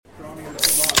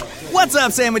What's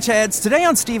up, sandwich heads? Today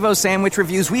on Steve-O's Sandwich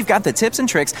Reviews, we've got the tips and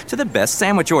tricks to the best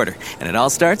sandwich order. And it all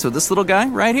starts with this little guy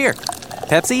right here.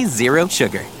 Pepsi Zero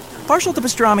Sugar. Partial to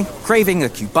pastrami, craving a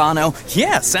Cubano.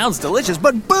 Yeah, sounds delicious,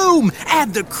 but boom!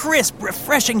 Add the crisp,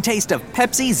 refreshing taste of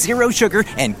Pepsi Zero Sugar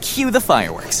and cue the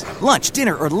fireworks. Lunch,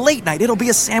 dinner, or late night, it'll be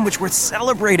a sandwich worth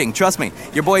celebrating. Trust me,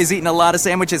 your boy's eaten a lot of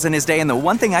sandwiches in his day, and the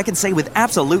one thing I can say with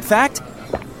absolute fact,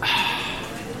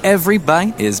 every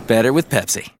bite is better with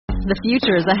Pepsi. The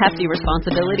future is a hefty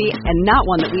responsibility and not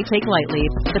one that we take lightly.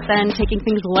 But then, taking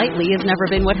things lightly has never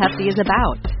been what Hefty is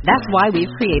about. That's why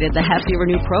we've created the Hefty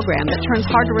Renew program that turns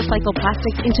hard-to-recycle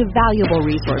plastics into valuable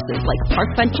resources like park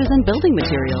benches and building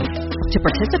materials. To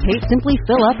participate, simply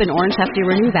fill up an orange Hefty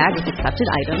Renew bag with accepted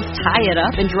items, tie it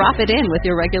up, and drop it in with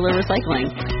your regular recycling.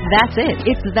 That's it.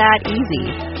 It's that easy.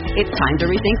 It's time to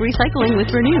rethink recycling with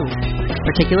Renew.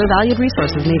 Particular valued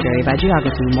resources may vary by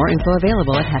geography. More info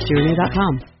available at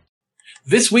heftyrenew.com.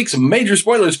 This week's Major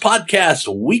Spoilers Podcast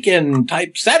Weekend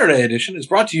Type Saturday edition is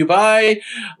brought to you by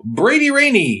Brady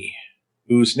Rainey,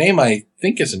 whose name I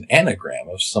think is an anagram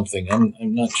of something. I'm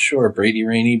not sure. Brady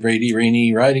Rainey,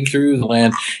 riding through the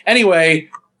land. Anyway,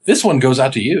 this one goes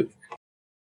out to you.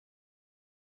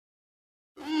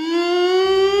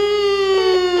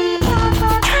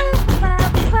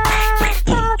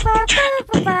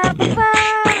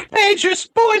 Major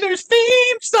Spoilers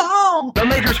theme song. The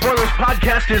Major Spoilers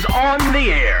Podcast is on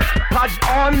the air.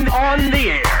 On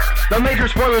the air. The Major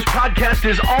Spoilers Podcast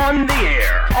is on the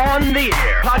air. On the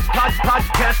air.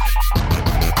 Podcast.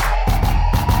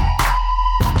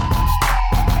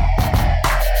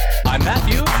 I'm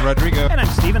Matthew. I'm Rodrigo. And I'm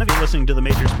Steven. If you're listening to the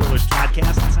Major Spoilers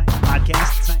Podcast.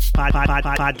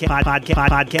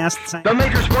 The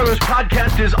Major Spoilers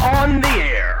Podcast is on the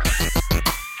air.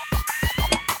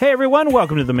 Hey everyone,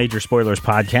 welcome to the Major Spoilers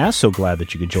Podcast. So glad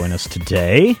that you could join us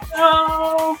today.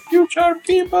 Oh, future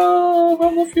people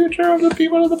from the future of the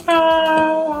people of the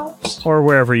past. Or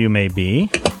wherever you may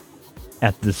be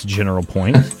at this general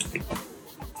point.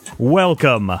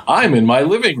 Welcome. I'm in my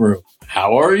living room.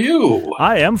 How are you?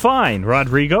 I am fine.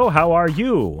 Rodrigo, how are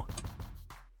you?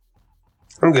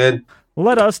 I'm good.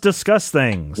 Let us discuss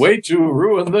things. Way to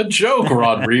ruin the joke,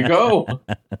 Rodrigo.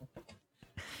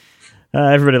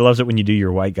 Everybody loves it when you do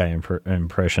your white guy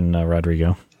impression,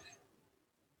 Rodrigo.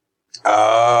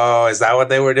 Oh, is that what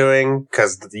they were doing?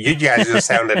 Because you guys just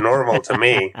sounded normal to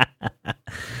me.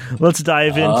 Let's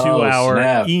dive into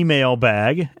our email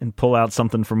bag and pull out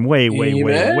something from way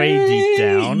deep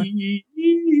down.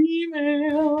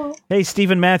 Email. Hey,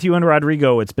 Stephen, Matthew, and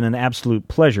Rodrigo, it's been an absolute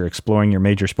pleasure exploring your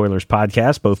Major Spoilers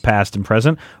podcast, both past and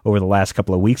present, over the last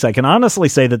couple of weeks. I can honestly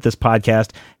say that this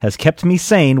podcast has kept me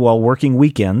sane while working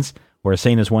weekends, or as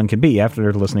sane as one can be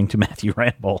after listening to Matthew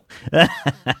ramble.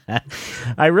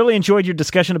 I really enjoyed your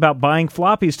discussion about buying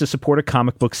floppies to support a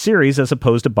comic book series as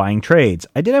opposed to buying trades.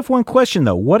 I did have one question,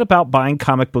 though. What about buying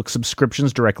comic book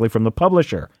subscriptions directly from the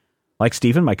publisher? Like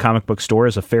Stephen, my comic book store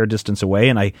is a fair distance away,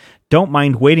 and I don't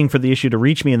mind waiting for the issue to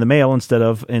reach me in the mail instead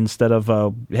of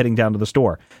heading down to the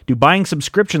store. Do buying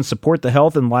subscriptions support the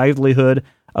health and livelihood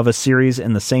of a series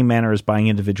in the same manner as buying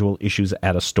individual issues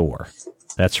at a store?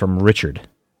 That's from Richard.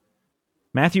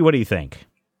 Matthew, what do you think?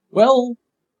 Well,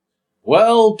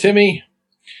 Timmy,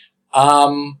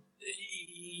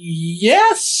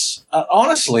 yes.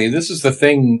 Honestly, this is the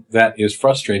thing that is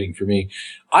frustrating for me.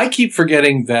 I keep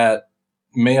forgetting that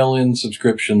mail-in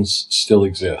subscriptions still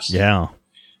exist. Yeah.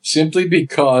 Simply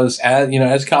because,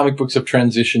 as comic books have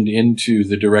transitioned into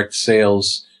the direct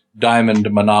sales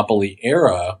diamond monopoly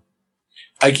era,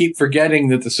 I keep forgetting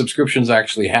that the subscriptions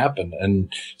actually happen.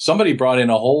 And somebody brought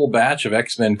in a whole batch of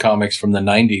X-Men comics from the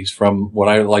 90s, from what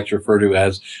I like to refer to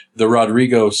as the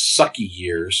Rodrigo sucky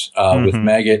years, with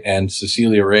Maggot and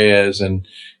Cecilia Reyes. And,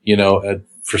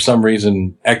 for some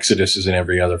reason, Exodus is in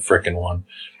every other frickin' one.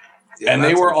 Yeah, and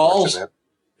they were all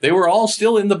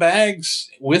still in the bags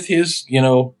with his,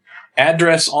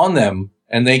 address on them.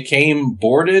 And they came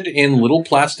boarded in little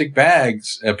plastic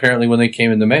bags, apparently, when they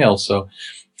came in the mail. So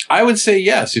I would say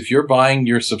yes. If you're buying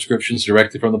your subscriptions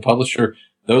directly from the publisher,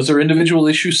 those are individual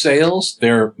issue sales.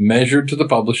 They're measured to the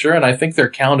publisher, and I think they're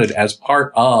counted as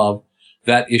part of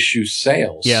that issue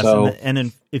sales. Yes, so, and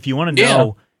then if you want to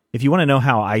know,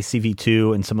 how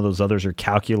ICV2 and some of those others are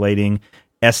calculating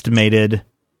estimated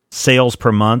sales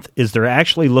per month, is they're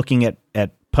actually looking at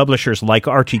publishers like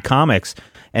Archie Comics.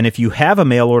 And if you have a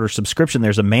mail order subscription,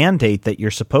 there's a mandate that you're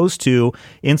supposed to,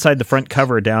 inside the front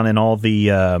cover, down in all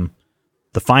the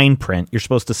fine print, you're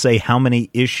supposed to say how many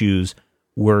issues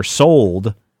were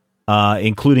sold,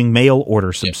 including mail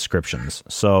order subscriptions.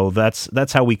 So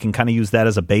that's how we can kind of use that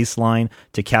as a baseline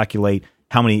to calculate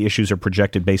how many issues are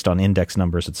projected based on index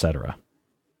numbers, etc.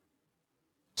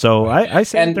 So I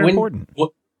say And they're important.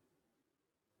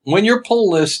 When your pull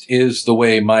list is the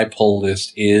way my pull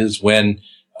list is, when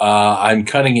I'm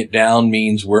cutting it down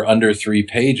means we're under 3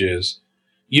 pages,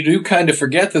 you do kind of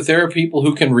forget that there are people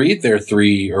who can read their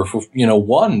 3 or,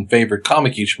 1 favorite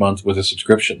comic each month with a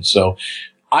subscription. So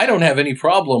I don't have any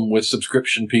problem with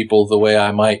subscription people the way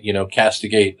I might,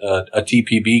 castigate a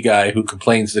TPB guy who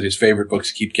complains that his favorite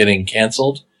books keep getting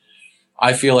canceled.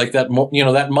 I feel like that,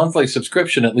 that monthly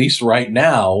subscription, at least right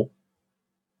now,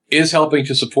 is helping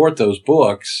to support those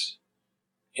books.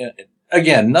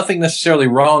 Again, nothing necessarily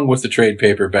wrong with the trade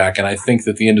paperback, and I think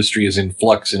that the industry is in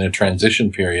flux in a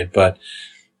transition period, but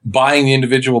buying the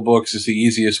individual books is the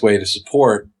easiest way to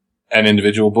support an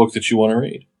individual book that you want to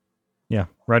read. Yeah.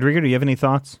 Rodrigo, do you have any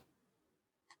thoughts?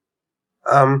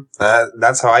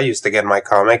 That's how I used to get my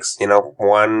comics.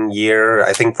 1 year,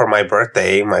 I think for my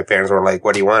birthday, my parents were like,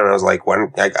 "What do you want?" And I was like,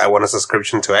 I want a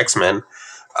subscription to X-Men."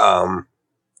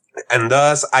 And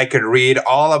thus I could read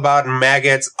all about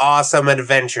Maggot's awesome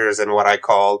adventures in what I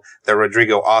call the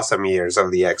Rodrigo awesome years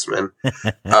of the X-Men.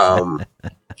 My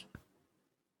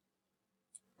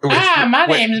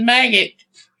name's Maggot.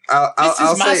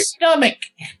 I'll my say, stomach.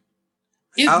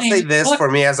 I'll say this for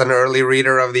me as an early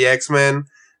reader of the X-Men.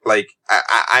 Like,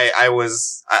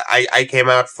 I came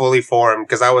out fully formed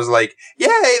because I was like, yay,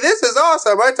 this is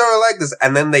awesome. I totally like this.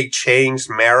 And then they changed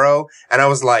Marrow and I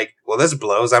was like, well, this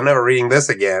blows. I'm never reading this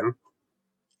again.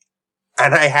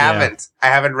 And I haven't. Yeah.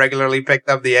 I haven't regularly picked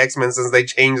up the X-Men since they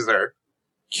changed her.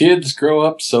 Kids grow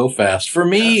up so fast. For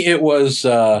me, it was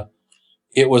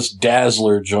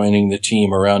Dazzler joining the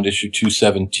team around issue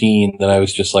 217 that I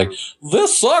was just like,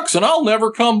 this sucks and I'll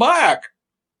never come back.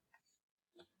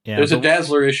 Yeah, there's a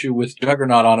Dazzler issue with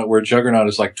Juggernaut on it where Juggernaut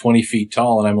is like 20 feet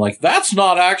tall, and I'm like, that's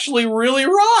not actually really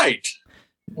right.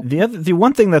 The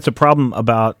one thing that's a problem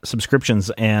about subscriptions,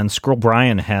 and Squirrel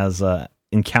Brian has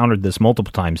encountered this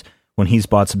multiple times when he's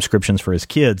bought subscriptions for his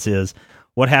kids, is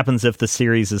what happens if the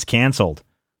series is canceled?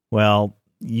 Well,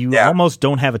 you almost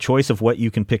don't have a choice of what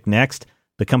you can pick next.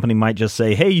 The company might just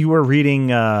say, hey, you were reading,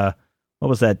 what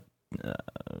was that,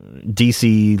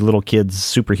 DC little kids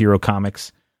superhero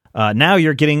comics. Now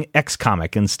you're getting X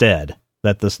comic instead.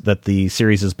 That the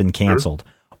series has been canceled,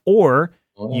 or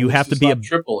you have to be a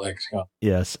triple X comic.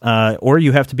 Yes, or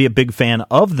you have to be a big fan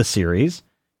of the series.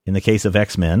 In the case of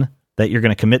X-Men, that you're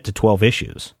going to commit to 12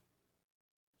 issues.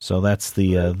 So that's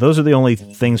those are the only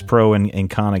things pro and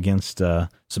con against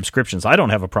subscriptions. I don't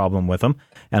have a problem with them,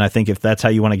 and I think if that's how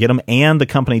you want to get them, and the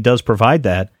company does provide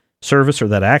that service or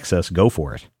that access, go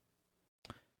for it.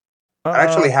 It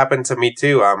actually happened to me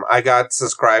too. I got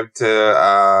subscribed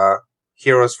to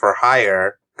Heroes for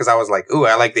Hire because I was like, "Ooh,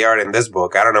 I like the art in this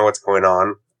book. I don't know what's going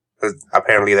on."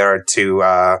 Apparently, there are 2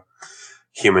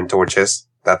 Human Torches.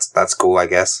 That's cool, I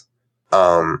guess.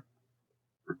 But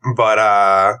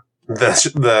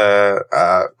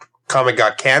the comic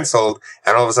got canceled,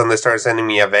 and all of a sudden they started sending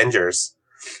me Avengers,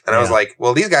 and I was like,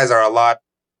 "Well, these guys are a lot,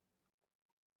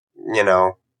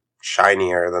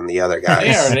 shinier than the other guys.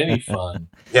 They aren't any fun."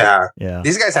 Yeah.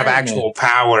 These guys have Iron actual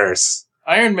powers.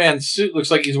 Iron Man's suit looks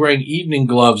like he's wearing evening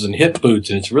gloves and hip boots,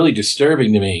 and it's really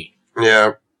disturbing to me.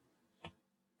 Yeah.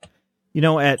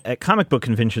 At comic book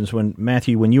conventions, when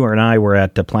you and I were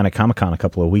at Planet Comic Con a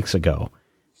couple of weeks ago,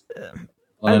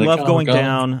 I love going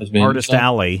down Artist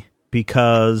Alley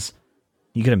because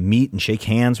you get to meet and shake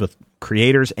hands with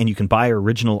creators, and you can buy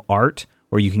original art,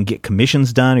 or you can get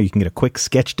commissions done, or you can get a quick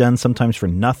sketch done, sometimes for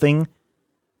nothing.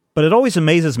 But it always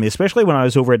amazes me, especially when I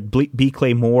was over at B.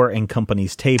 Clay Moore and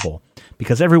Company's table,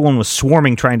 because everyone was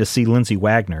swarming trying to see Lindsay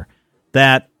Wagner,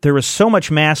 that there was so much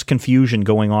mass confusion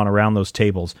going on around those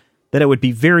tables that it would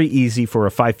be very easy for a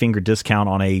 5-finger discount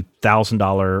on a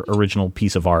 $1,000 original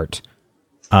piece of art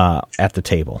at the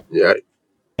table. Yeah.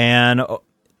 And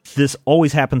this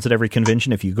always happens at every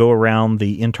convention. If you go around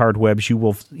the interwebs,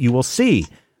 you will see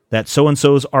that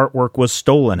so-and-so's artwork was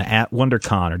stolen at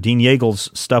WonderCon, or Dean Yeagel's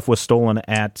stuff was stolen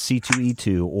at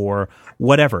C2E2, or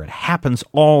whatever. It happens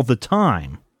all the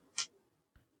time.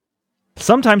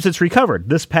 Sometimes it's recovered.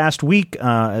 This past week,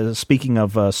 speaking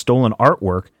of stolen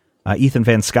artwork, Ethan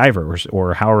Van Sciver,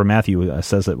 or however Matthew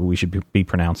says that we should be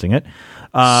pronouncing it.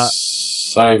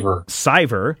 Sciver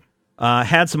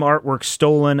had some artwork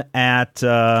stolen at,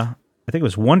 I think it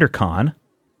was WonderCon,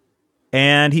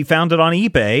 and he found it on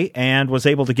eBay and was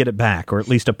able to get it back, or at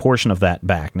least a portion of that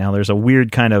back. Now, there's a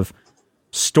weird kind of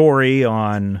story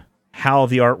on how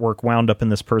the artwork wound up in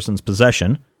this person's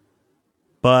possession,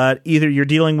 but either you're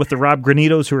dealing with the Rob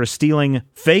Granitos who are stealing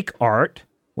fake art,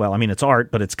 well, I mean, it's art,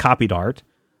 but it's copied art,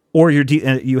 or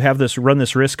you have this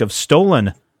risk of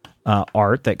stolen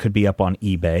art that could be up on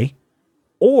eBay,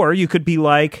 or you could be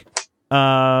like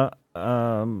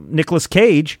Nicolas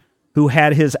Cage, who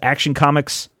had his Action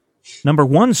Comics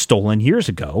 #1 stolen years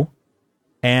ago,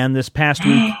 and this past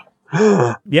week,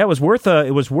 it was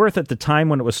worth at the time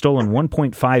when it was stolen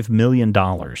 $1.5 million.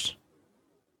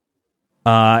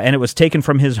 And it was taken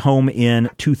from his home in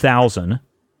 2000,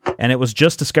 and it was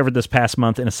just discovered this past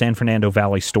month in a San Fernando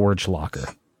Valley storage locker.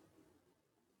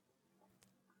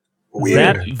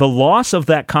 Weird. The loss of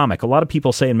that comic, a lot of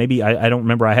people say, and maybe I don't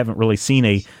remember, I haven't really seen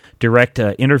a direct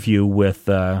interview with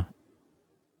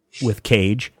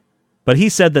Cage, but he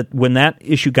said that when that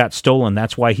issue got stolen,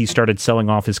 that's why he started selling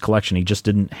off his collection. He just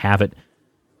didn't have it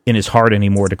in his heart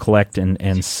anymore to collect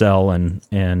and sell and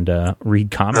read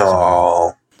comics.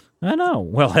 Oh. I know.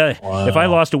 Well, if I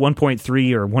lost a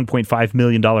 $1.3 or $1.5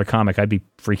 million comic, I'd be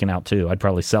freaking out too. I'd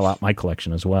probably sell out my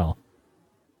collection as well.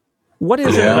 What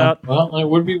is it about? Well, it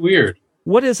would be weird.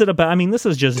 What is it about? I mean, this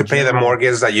is just to pay the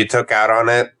mortgage that you took out on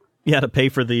it. Yeah, to pay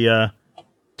for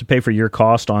your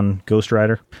cost on Ghost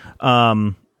Rider.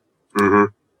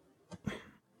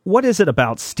 What is it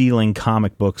about stealing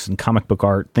comic books and comic book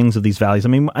art, things of these values? I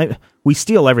mean, we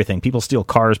steal everything. People steal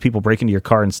cars. People break into your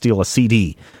car and steal a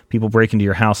CD. People break into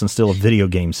your house and steal a video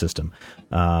game system.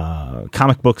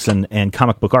 Comic books and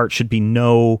comic book art should be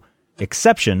no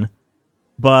exception.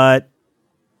 But,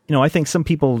 you know, I think some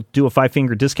people do a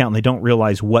 5-finger discount and they don't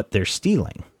realize what they're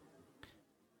stealing.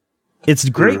 It's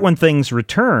great when things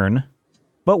return,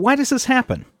 but why does this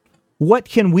happen? What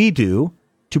can we do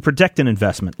to protect an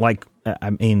investment? Like,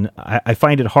 I mean, I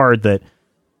find it hard to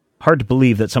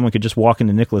believe that someone could just walk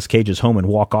into Nicolas Cage's home and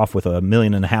walk off with $1.5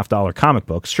 million comic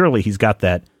book. Surely he's got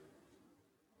that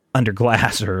under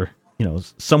glass or, you know,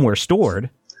 somewhere stored.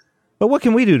 But what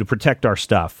can we do to protect our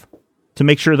stuff? To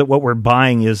make sure that what we're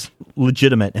buying is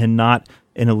legitimate and not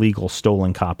an illegal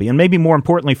stolen copy? And maybe more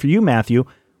importantly for you, Matthew,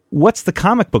 what's the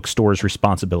comic book store's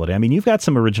responsibility? I mean, you've got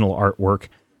some original artwork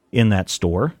in that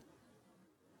store.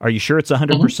 Are you sure it's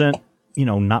 100%, you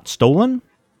know, not stolen?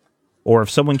 Or if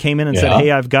someone came in and said,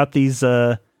 "Hey, I've got these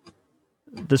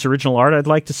this original art I'd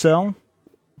like to sell."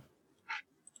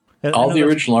 All the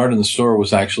original art in the store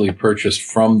was actually purchased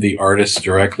from the artist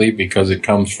directly because it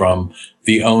comes from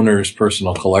the owner's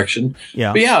personal collection.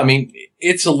 Yeah. But yeah, I mean,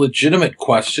 it's a legitimate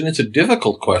question. It's a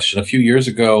difficult question. A few years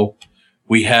ago,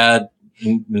 we had,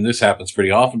 and this happens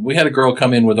pretty often, we had a girl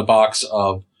come in with a box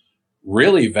of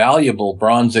really valuable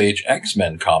Bronze Age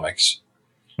X-Men comics.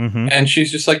 Mm-hmm. And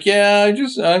she's just like,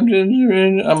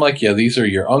 I'm like, yeah, these are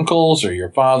your uncles or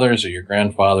your fathers or your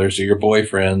grandfathers or your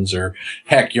boyfriends or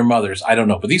heck, your mothers. I don't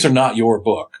know, but these are not your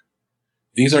book.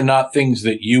 These are not things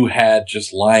that you had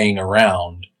just lying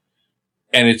around.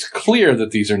 And it's clear that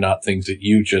these are not things that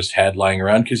you just had lying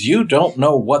around because you don't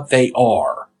know what they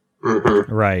are.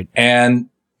 Mm-hmm. Right. And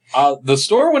the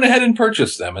store went ahead and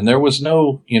purchased them, and there was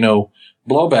no, you know,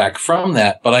 blowback from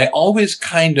that. But I always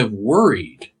kind of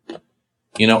worried,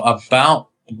 you know, about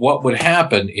what would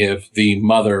happen if the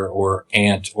mother or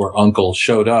aunt or uncle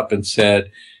showed up and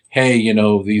said, "Hey, you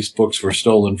know, these books were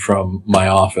stolen from my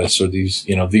office, or these,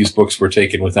 you know, these books were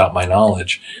taken without my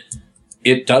knowledge."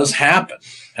 It does happen.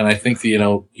 And I think that, you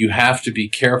know, you have to be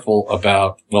careful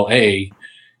about, well,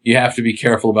 you have to be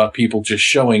careful about people just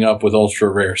showing up with ultra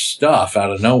rare stuff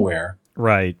out of nowhere.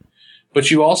 Right. But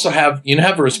you also have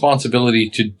a responsibility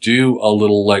to do a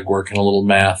little legwork and a little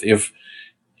math. If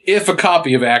a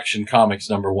copy of Action Comics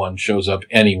 #1 shows up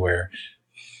anywhere,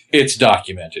 it's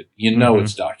documented. You know,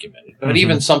 it's documented. But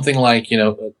even something like, you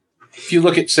know, if you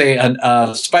look at, say,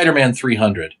 Spider-Man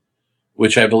 300,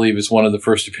 which I believe is one of the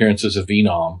first appearances of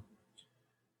Venom,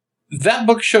 that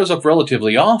book shows up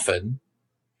relatively often.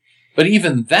 But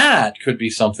even that could be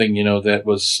something, you know, that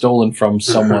was stolen from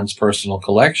someone's personal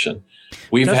collection.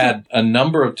 We've had a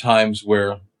number of times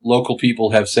where local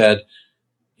people have said,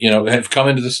 you know, have come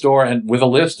into the store and with a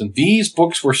list, and these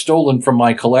books were stolen from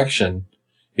my collection.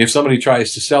 If somebody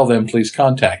tries to sell them, please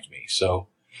contact me. So,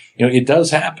 you know, it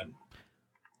does happen.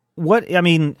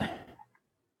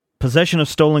 Possession of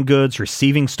stolen goods,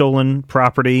 receiving stolen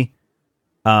property,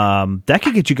 that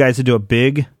could get you guys into a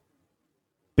big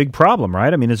problem,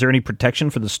 right? I mean, is there any protection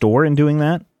for the store in doing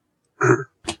that?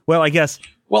 Well, I guess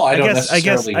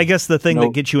the thing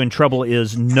that gets you in trouble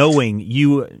is knowing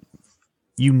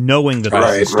knowing that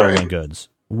this is stolen goods,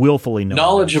 willfully knowing.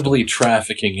 Knowledgeably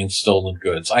trafficking in stolen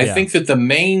goods. I think that the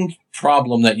main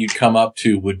problem that you'd come up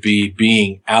to would be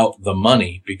being out the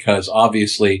money, because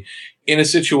obviously in a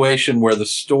situation where the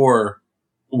store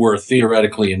were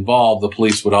theoretically involved, the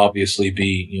police would obviously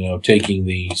be, you know, taking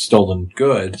the stolen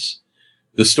goods.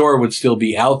 The store would still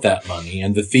be out that money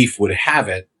and the thief would have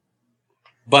it.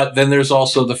 But then there's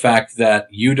also the fact that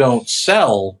you don't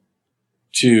sell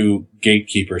to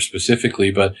Gatekeeper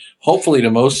specifically, but hopefully to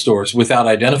most stores without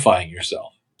identifying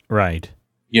yourself. Right.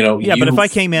 Yeah, but if I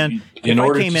came in,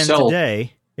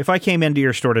 today, if I came into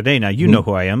your store today, now you know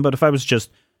who I am, but if I was just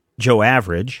Joe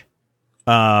Average,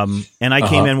 and I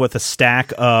came in with a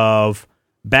stack of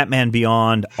Batman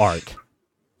Beyond art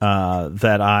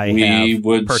that we have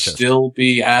would purchased. still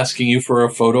be asking you for a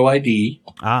photo ID.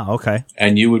 Ah, okay.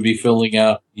 And you would be filling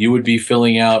out,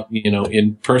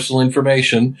 in personal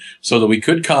information so that we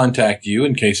could contact you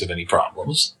in case of any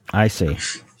problems. I see.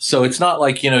 So it's not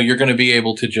like, you're going to be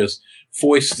able to just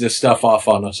foist this stuff off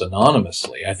on us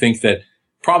anonymously. I think that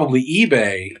probably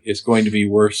eBay is going to be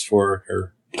worse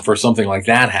for something like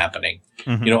that happening.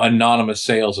 Mm-hmm. Anonymous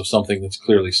sales of something that's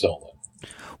clearly stolen.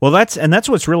 Well, that's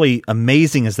what's really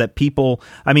amazing is that people,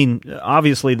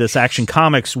 obviously this Action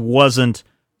Comics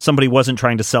somebody wasn't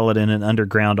trying to sell it in an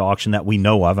underground auction that we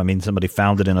know of. Somebody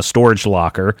found it in a storage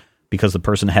locker because the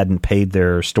person hadn't paid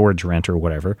their storage rent or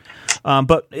whatever.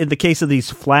 But in the case of this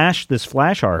flash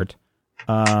art,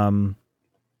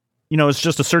 it's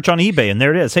just a search on eBay and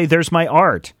there it is. Hey, there's my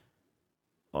art.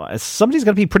 Well, somebody's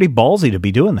got to be pretty ballsy to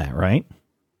be doing that, right?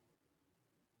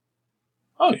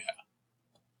 Oh, yeah.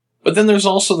 But then there's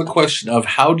also the question of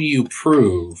how do you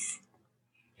prove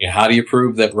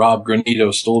that Rob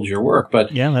Granito stole your work?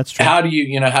 But yeah, that's true. How do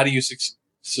you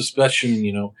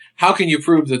suspicion, how can you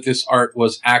prove that this art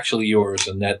was actually yours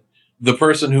and that the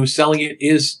person who's selling it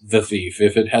is the thief?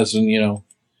 If it hasn't,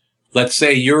 let's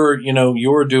say you're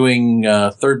doing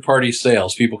third party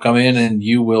sales. People come in and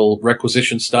you will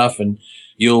requisition stuff and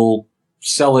you'll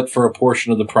sell it for a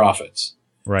portion of the profits.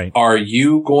 Right. Are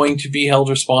you going to be held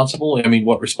responsible?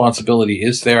 What responsibility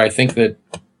is there? I think that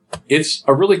it's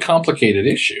a really complicated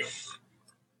issue.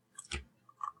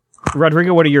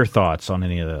 Rodrigo, what are your thoughts on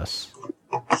any of this?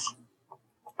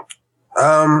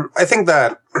 I think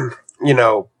that,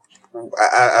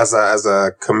 as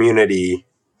a community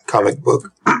comic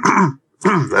book,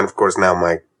 and of course now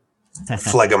my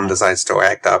phlegm decides to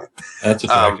act up. That's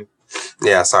attractive.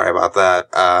 Yeah, sorry about that.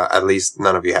 At least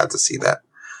none of you had to see that.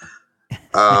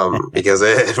 Because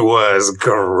it was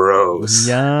gross.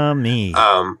 Yummy.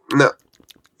 No,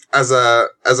 as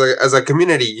a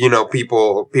community,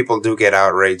 people do get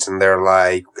outraged and they're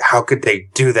like, how could they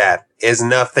do that? Is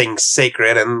nothing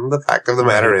sacred? And the fact of the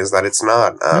matter is that it's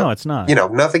not. No, it's not.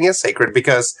 Nothing is sacred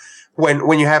because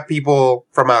when you have people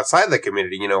from outside the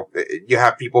community, you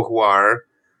have people who are,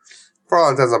 for all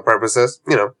intents and purposes,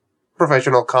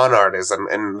 professional con artists,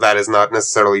 and that is not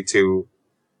necessarily to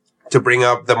bring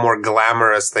up the more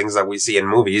glamorous things that we see in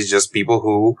movies, just people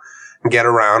who get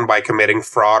around by committing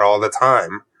fraud all the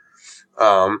time.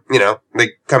 They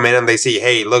come in and they see,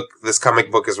 hey, look, this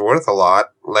comic book is worth a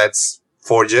lot. Let's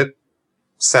forge it,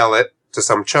 sell it to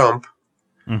some chump,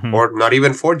 or not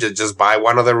even forge it, just buy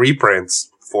one of the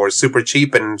reprints for super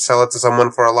cheap and sell it to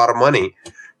someone for a lot of money.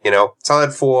 Sell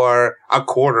it for a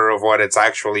quarter of what it's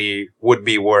actually would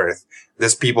be worth.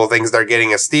 This people thinks they're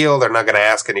getting a steal. They're not going to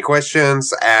ask any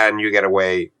questions and you get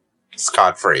away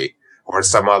scot-free or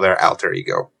some other alter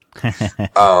ego.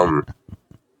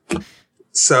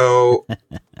 So,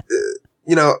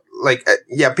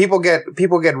 people get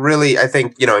really, I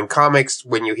think, in comics,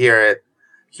 when you hear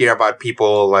about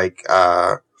people like,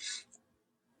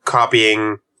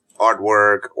 copying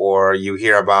artwork, or you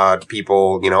hear about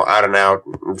people, out and out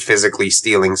physically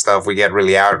stealing stuff, we get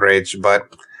really outraged,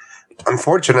 but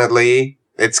unfortunately,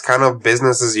 it's kind of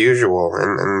business as usual.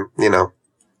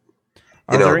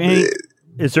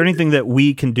 Is there anything that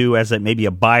we can do as maybe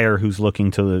a buyer who's looking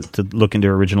to look into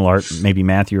original art, maybe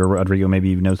Matthew or Rodrigo, maybe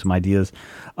you know some ideas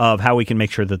of how we can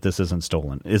make sure that this isn't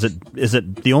stolen? Is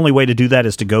it the only way to do that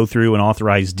is to go through an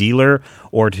authorized dealer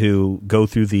or to go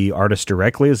through the artist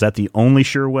directly? Is that the only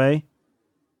sure way?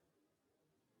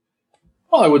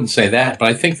 Well, I wouldn't say that, but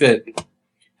I think that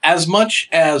as much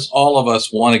as all of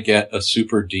us want to get a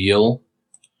super deal,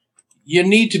 you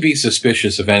need to be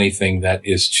suspicious of anything that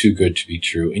is too good to be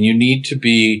true. And you need to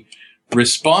be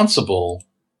responsible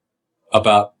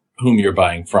about whom you're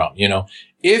buying from.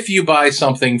 If you buy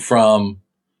something from,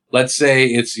 let's say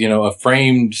it's, a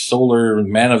framed solar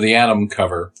Man of the Atom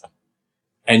cover,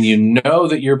 and you know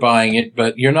that you're buying it,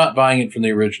 but you're not buying it from the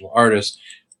original artist,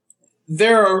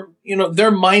 there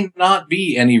might not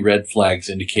be any red flags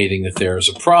indicating that there is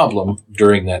a problem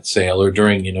during that sale or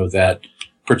during, that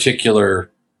particular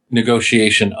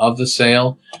negotiation of the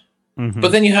sale. Mm-hmm.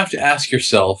 But then you have to ask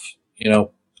yourself,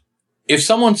 if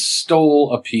someone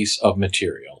stole a piece of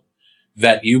material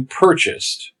that you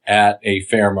purchased at a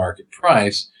fair market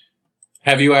price,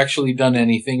 have you actually done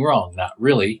anything wrong? Not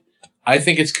really. I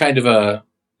think it's kind of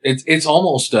it's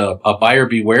almost a buyer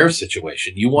beware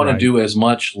situation. You want to do as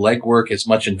much legwork, as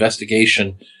much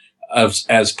investigation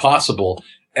as possible,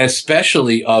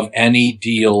 especially of any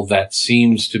deal that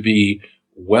seems to be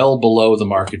well below the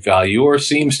market value or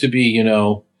seems to be,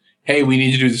 hey, we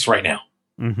need to do this right now.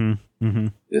 Mm-hmm. Mm-hmm.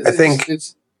 I think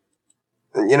it's,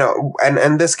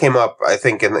 and this came up, I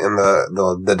think, in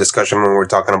the discussion when we were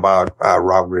talking about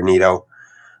Rob Granito.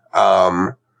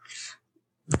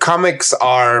 Comics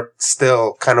are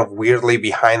still kind of weirdly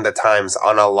behind the times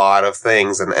on a lot of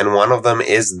things. And one of them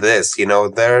is this, you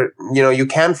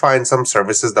can find some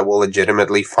services that will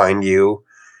legitimately find you,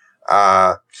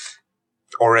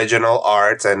 original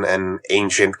art and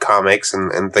ancient comics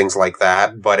and things like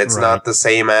that. But it's not the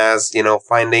same as,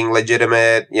 finding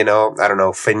legitimate, I don't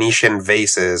know, Phoenician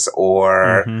vases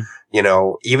or,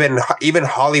 even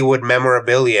Hollywood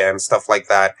memorabilia and stuff like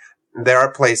that. There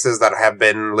are places that have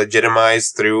been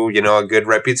legitimized through, a good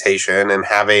reputation and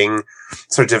having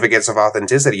certificates of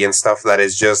authenticity and stuff that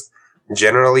is just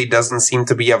generally doesn't seem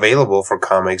to be available for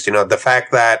comics. The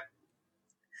fact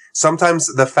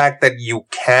that you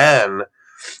can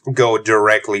go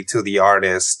directly to the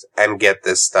artist and get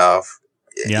this stuff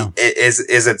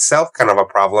is itself kind of a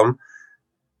problem.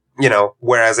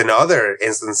 Whereas in other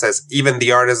instances, even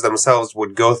the artists themselves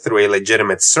would go through a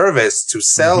legitimate service to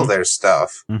sell their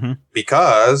stuff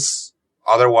because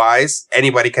otherwise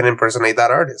anybody can impersonate that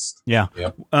artist. Yeah.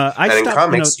 And in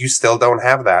comics, you still don't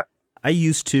have that. I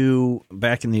used to,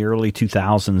 back in the early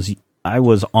 2000s, I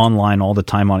was online all the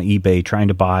time on eBay trying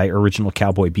to buy original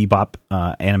Cowboy Bebop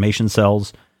animation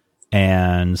cells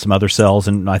and some other cells.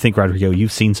 And I think, Rodrigo,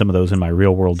 you've seen some of those in my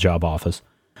real world job office.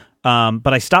 But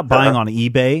I stopped buying on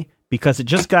eBay because it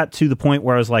just got to the point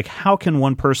where I was like, how can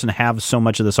one person have so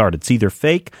much of this art? It's either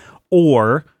fake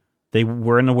or they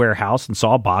were in a warehouse and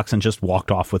saw a box and just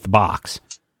walked off with the box.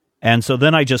 And so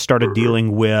then I just started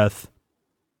dealing with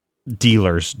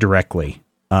dealers directly,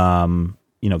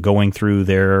 going through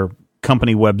their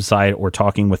company website or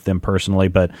talking with them personally.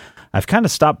 But I've kind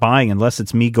of stopped buying unless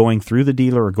it's me going through the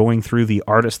dealer or going through the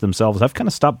artist themselves. I've kind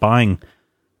of stopped buying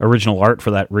original art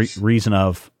for that reason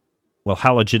of, well,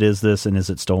 how legit is this, and is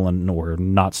it stolen or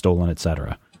not stolen,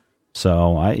 etc.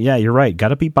 So, you're right. Got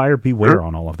to be buyer beware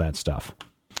on all of that stuff.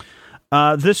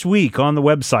 This week on the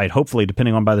website, hopefully,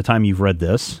 depending on by the time you've read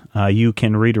this, you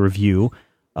can read a review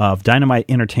of Dynamite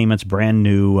Entertainment's brand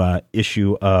new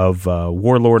issue of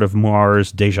Warlord of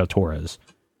Mars, Deja Torres.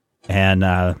 And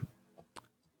there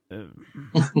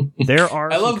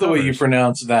are I love the way you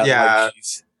pronounce that. Yeah.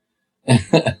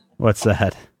 What's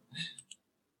that?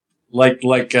 Like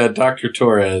Dr.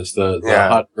 Torres, the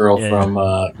hot girl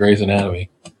from Grey's Anatomy.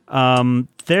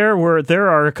 There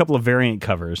are a couple of variant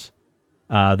covers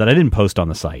that I didn't post on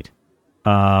the site.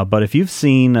 But if you've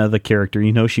seen the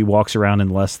character, she walks around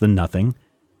in less than nothing.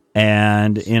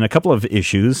 And in a couple of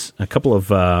issues, a couple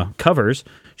of covers,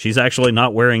 she's actually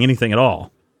not wearing anything at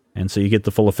all. And so you get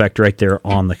the full effect right there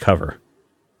on the cover.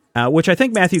 Which I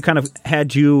think, Matthew, kind of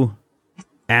had you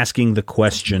asking the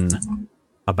question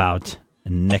about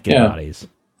naked bodies.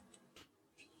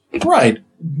 Right.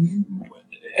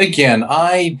 Again,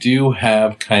 I do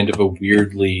have kind of a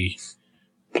weirdly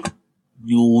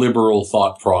liberal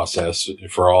thought process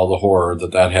for all the horror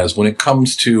that has when it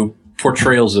comes to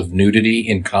portrayals of nudity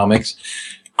in comics.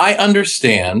 I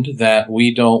understand that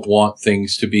we don't want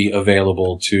things to be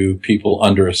available to people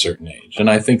under a certain age, and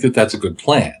I think that that's a good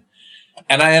plan.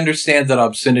 And I understand that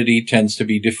obscenity tends to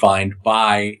be defined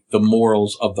by the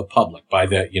morals of the public, by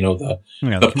the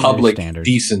public standards.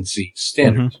 Decency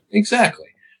standards. Mm-hmm. Exactly.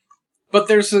 But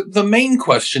the main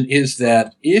question is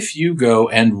that if you go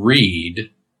and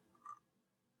read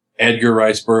Edgar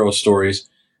Rice Burroughs stories,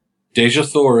 Deja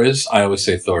Torres, I always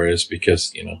say Torres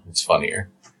because, it's funnier,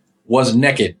 was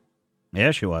naked.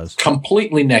 Yeah, she was.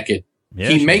 Completely naked. Yeah,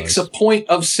 he makes a point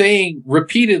of saying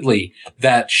repeatedly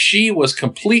that she was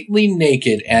completely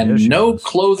naked and no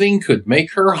clothing could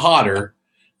make her hotter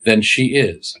than she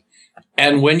is.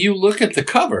 And when you look at the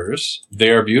covers, they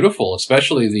are beautiful,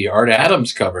 especially the Art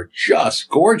Adams cover, just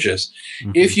gorgeous.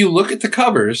 Mm-hmm. If you look at the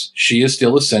covers, she is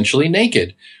still essentially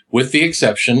naked, with the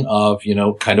exception of,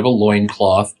 kind of a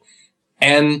loincloth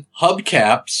and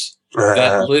hubcaps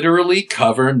that literally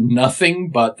cover nothing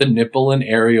but the nipple and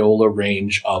areola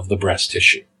range of the breast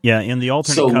tissue. Yeah, in the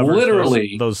alternate covers,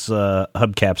 literally, those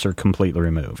hubcaps are completely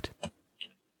removed.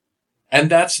 And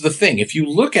that's the thing. If you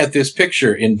look at this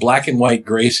picture in black and white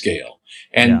grayscale,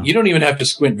 and you don't even have to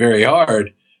squint very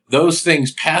hard, those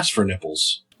things pass for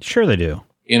nipples. Sure they do.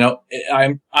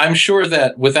 I'm sure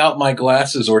that without my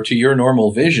glasses or to your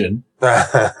normal vision,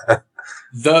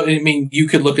 you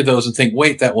could look at those and think,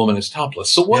 wait, that woman is topless.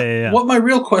 So what my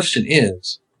real question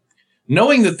is,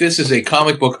 knowing that this is a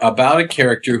comic book about a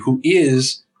character who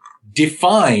is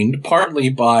defined partly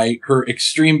by her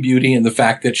extreme beauty and the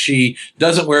fact that she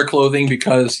doesn't wear clothing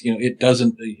because, it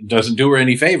doesn't do her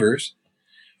any favors.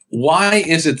 Why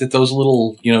is it that those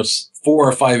little, 4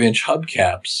 or 5 inch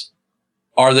hubcaps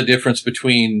are the difference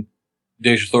between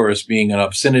Dejah Thoris being an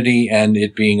obscenity and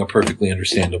it being a perfectly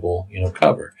understandable,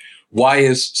 cover? Why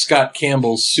is Scott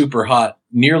Campbell's super hot,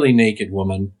 nearly naked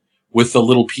woman with the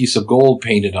little piece of gold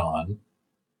painted on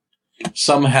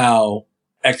somehow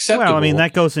acceptable? Well, I mean,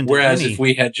 that goes into whereas if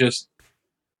we had just...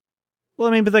 Well,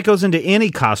 I mean, but that goes into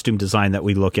any costume design that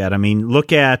we look at. I mean,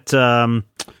 look at, I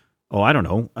don't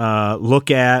know,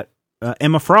 look at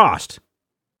Emma Frost.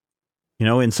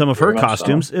 In some of her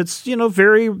costumes, it's,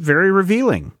 very, very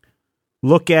revealing.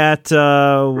 Look at,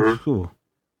 what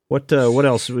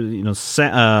else?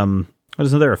 What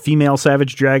isn't there a female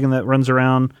savage dragon that runs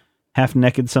around half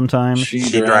naked sometimes?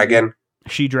 She-dragon.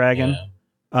 She-dragon.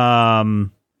 Yeah.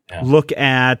 Look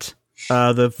at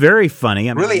the very funny.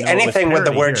 I mean, really, anything with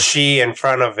the word "she" in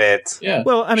front of it. Yeah.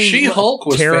 Well, I mean, She-Hulk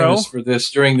was famous for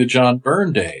this during the John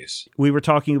Byrne days. We were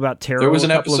talking about Tarot. There was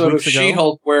an episode of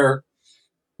She-Hulk where,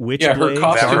 Witchblade, her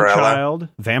costume, Child,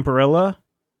 Vampirella.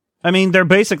 I mean, they're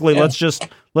basically let's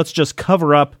just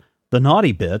cover up the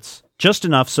naughty bits just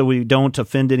enough so we don't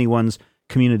offend anyone's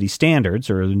community standards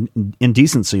or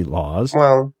indecency laws.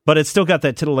 Well, but it's still got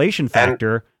that titillation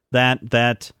factor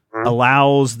that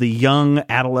allows the young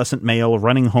adolescent male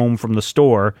running home from the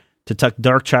store to tuck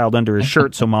Darkchild under his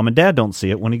shirt so mom and dad don't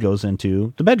see it when he goes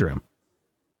into the bedroom.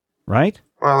 Right?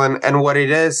 Well, and what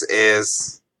it is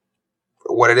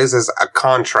a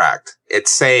contract.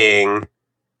 It's saying,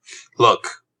 look,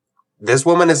 this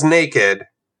woman is naked,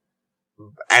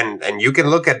 and you can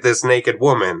look at this naked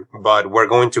woman, but we're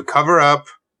going to cover up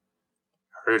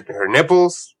her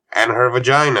nipples and her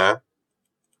vagina,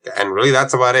 and really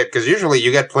that's about it. Because usually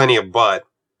you get plenty of butt,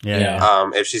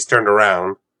 if she's turned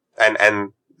around,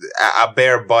 and a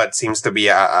bare butt seems to be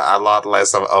a lot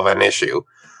less of an issue.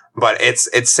 But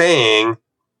it's saying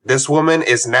this woman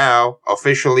is now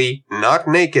officially not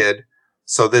naked,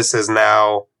 so this is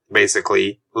now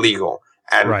basically legal.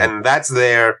 And that's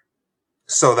there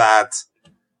so that,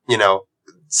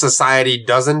 society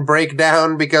doesn't break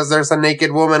down because there's a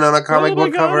naked woman on a comic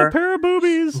book cover. A pair of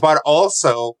boobies. But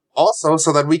also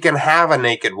so that we can have a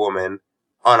naked woman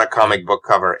on a comic book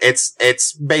cover. It's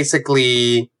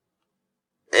basically,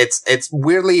 it's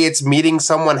weirdly, it's meeting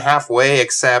someone halfway,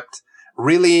 except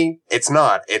really it's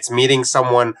not. It's meeting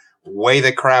someone way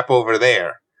the crap over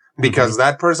there. Because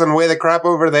that person way the crap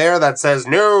over there that says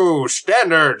no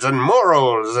standards and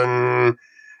morals and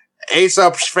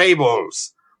Aesop's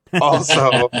fables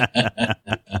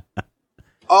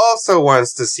also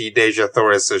wants to see Dejah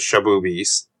Thoris's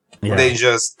shaboobies. Yeah. They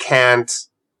just can't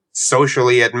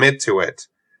socially admit to it.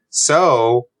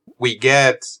 So we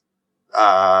get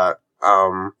what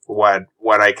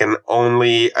I can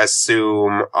only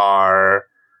assume are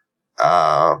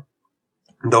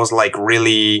those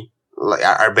really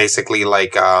are basically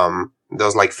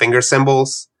those finger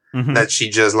symbols that she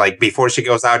just before she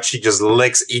goes out, she just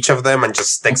licks each of them and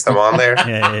just sticks them on there.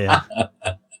 Yeah.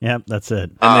 Yep, that's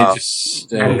it.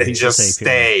 And they just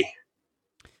stay.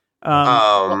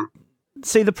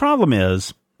 See, the problem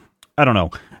is, I don't know.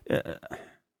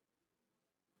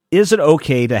 Is it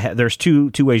okay to have? There's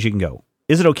two ways you can go.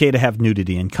 Is it okay to have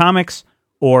nudity in comics,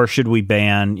 or should we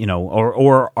ban?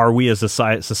 Or are we as a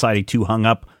society too hung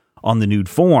up on the nude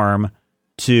form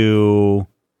to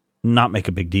not make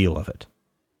a big deal of it?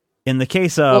 In the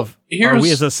case of, are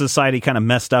we as a society kind of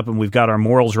messed up and we've got our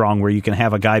morals wrong, where you can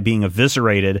have a guy being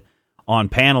eviscerated on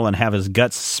panel and have his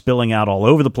guts spilling out all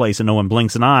over the place and no one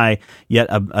blinks an eye, yet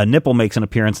a nipple makes an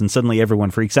appearance and suddenly everyone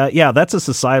freaks out? Yeah, that's a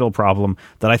societal problem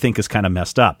that I think is kind of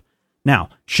messed up. Now,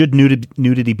 should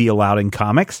nudity be allowed in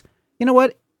comics? You know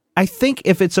what? I think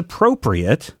if it's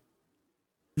appropriate,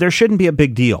 there shouldn't be a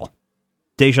big deal.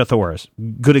 Dejah Thoris,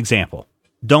 good example.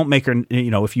 Don't make her,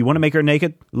 if you want to make her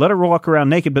naked, let her walk around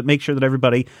naked, but make sure that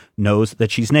everybody knows that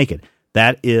she's naked.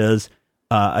 That is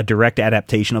a direct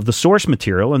adaptation of the source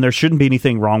material, and there shouldn't be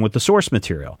anything wrong with the source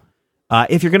material.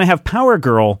 If you're going to have Power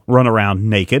Girl run around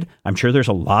naked, I'm sure there's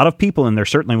a lot of people, and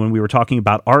there's certainly, when we were talking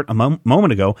about art a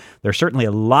moment ago, there's certainly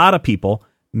a lot of people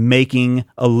making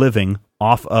a living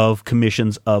off of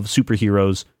commissions of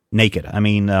superheroes naked. I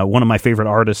mean, one of my favorite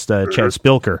artists, Chad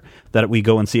Spilker, that we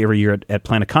go and see every year at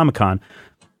Planet Comic-Con,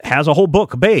 has a whole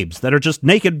book of babes that are just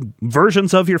naked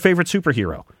versions of your favorite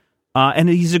superhero. And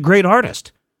he's a great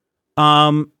artist.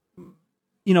 But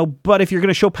if you're going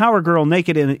to show Power Girl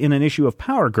naked in an issue of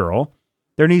Power Girl,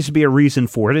 there needs to be a reason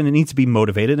for it, and it needs to be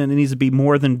motivated, and it needs to be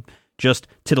more than just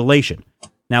titillation.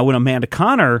 Now, when Amanda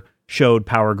Connor showed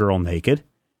Power Girl naked,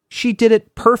 she did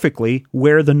it perfectly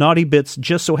where the naughty bits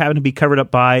just so happened to be covered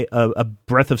up by a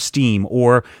breath of steam,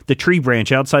 or the tree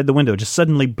branch outside the window just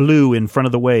suddenly blew in front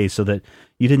of the way so that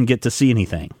you didn't get to see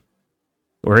anything,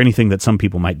 or anything that some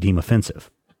people might deem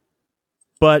offensive.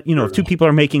 But, if two people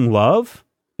are making love,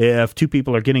 if two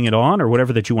people are getting it on, or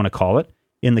whatever that you want to call it,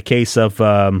 in the case of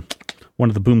one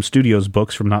of the Boom Studios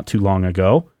books from not too long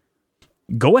ago,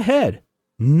 go ahead.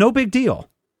 No big deal.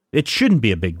 It shouldn't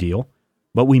be a big deal,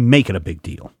 but we make it a big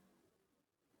deal.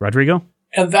 Rodrigo?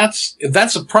 And that's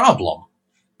a problem.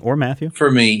 Or Matthew?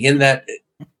 For me, in that...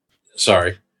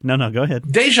 Sorry. No, go ahead.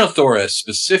 Dejah Thoris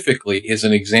specifically is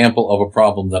an example of a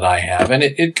problem that I have, and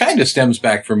it kind of stems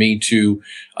back for me to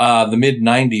the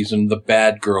mid-'90s and the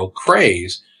bad girl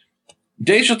craze.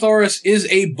 Dejah Thoris is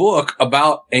a book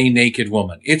about a naked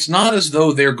woman. It's not as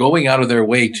though they're going out of their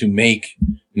way to make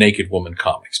naked woman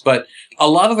comics, but a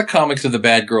lot of the comics of the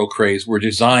bad girl craze were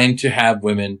designed to have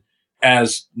women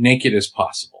as naked as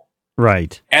possible.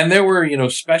 Right. And there were,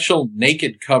 special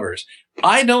naked covers.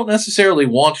 I don't necessarily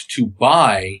want to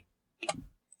buy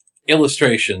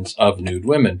illustrations of nude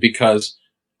women because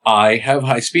I have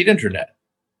high-speed internet.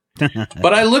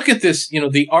 But I look at this,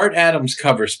 the Art Adams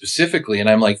cover specifically, and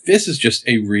I'm like, this is just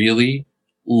a really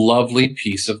lovely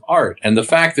piece of art. And the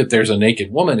fact that there's a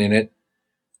naked woman in it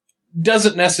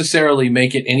doesn't necessarily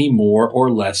make it any more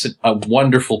or less a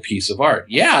wonderful piece of art.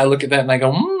 Yeah, I look at that and I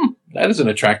go, that is an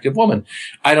attractive woman.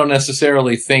 I don't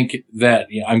necessarily think that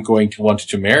I'm going to want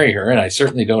to marry her, and I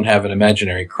certainly don't have an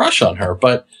imaginary crush on her.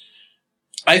 But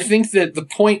I think that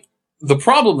the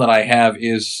problem that I have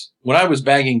is when I was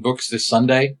bagging books this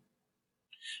Sunday,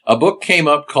 a book came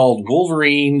up called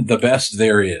Wolverine, the Best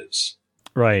There Is.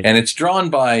 Right. And it's drawn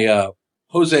by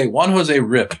Juan Jose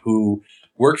Rip, who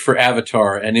worked for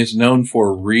Avatar and is known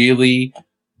for really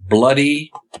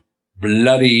bloody,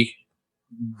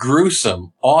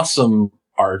 gruesome, awesome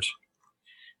art.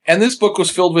 And this book was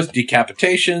filled with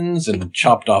decapitations and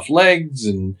chopped off legs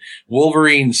and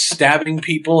Wolverine stabbing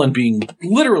people and being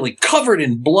literally covered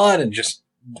in blood and just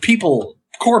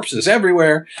corpses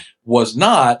everywhere, was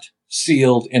not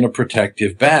sealed in a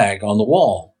protective bag on the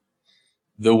wall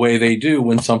the way they do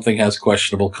when something has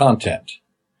questionable content.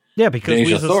 Yeah, because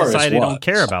we as a society don't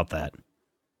care about that.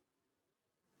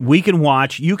 You can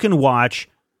watch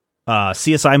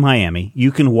CSI Miami.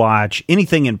 You can watch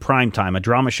anything in primetime, a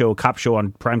drama show, a cop show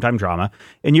on primetime drama,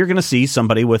 and you're going to see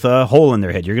somebody with a hole in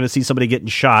their head. You're going to see somebody getting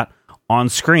shot on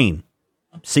screen.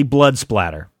 See blood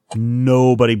splatter.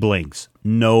 Nobody blinks.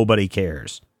 Nobody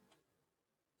cares.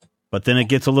 But then it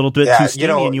gets a little bit too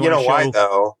steamy, and you want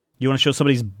to show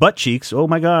somebody's butt cheeks. Oh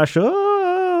my gosh!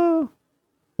 Oh.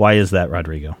 Why is that,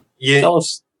 Rodrigo? Tell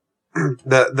us.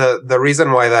 The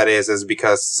reason why that is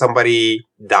because somebody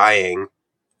dying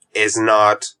is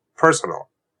not personal.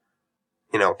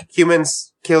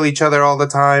 Humans kill each other all the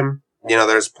time.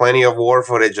 There's plenty of war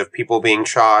footage of people being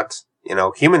shot.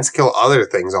 Humans kill other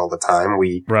things all the time.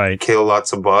 We kill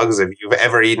lots of bugs. If you've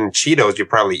ever eaten Cheetos, you've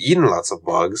probably eaten lots of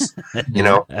bugs.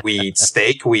 We eat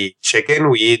steak, we eat chicken,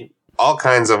 we eat all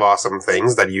kinds of awesome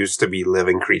things that used to be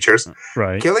living creatures.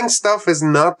 Right. Killing stuff is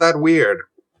not that weird.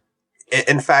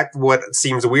 In fact, what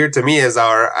seems weird to me is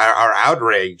our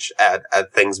outrage at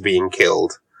things being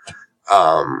killed.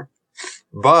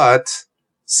 But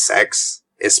sex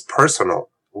is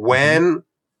personal. When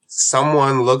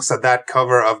someone looks at that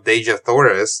cover of Dejah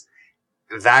Thoris,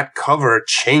 that cover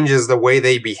changes the way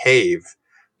they behave.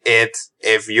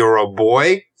 If you're a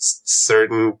boy,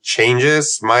 certain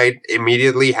changes might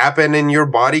immediately happen in your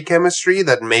body chemistry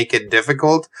that make it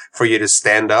difficult for you to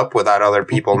stand up without other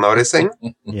people noticing.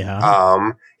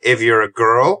 Yeah. If you're a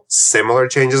girl, similar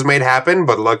changes might happen,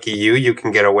 but lucky you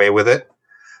can get away with it.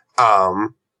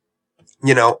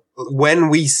 When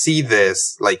we see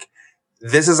this,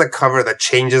 this is a cover that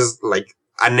changes,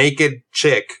 a naked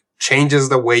chick changes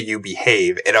the way you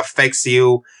behave. It affects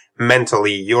you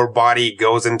mentally. Your body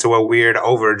goes into a weird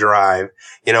overdrive.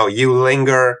 You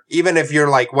linger, even if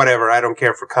you're whatever, I don't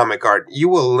care for comic art, you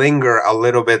will linger a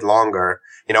little bit longer.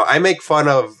 I make fun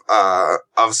of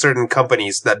certain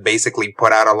companies that basically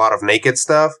put out a lot of naked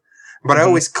stuff, but I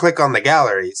always click on the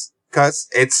galleries because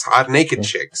it's hot naked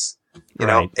chicks.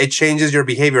 It changes your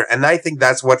behavior. And I think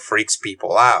that's what freaks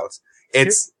people out.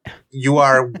 You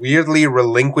are weirdly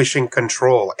relinquishing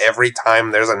control every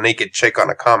time there's a naked chick on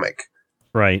a comic.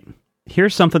 Right.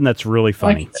 Here's something that's really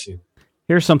funny.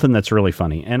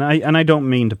 And I don't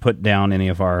mean to put down any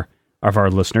of our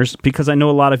listeners, because I know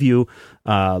a lot of you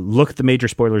look at the Major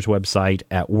Spoilers website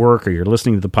at work, or you're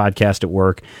listening to the podcast at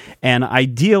work, and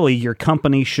ideally your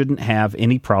company shouldn't have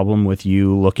any problem with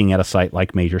you looking at a site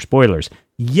like Major Spoilers.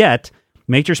 Yet,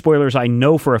 Major Spoilers, I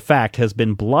know for a fact, has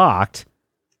been blocked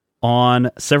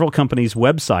on several companies'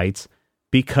 websites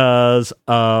because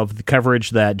of the coverage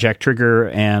that Jack Trigger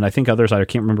and I think others, I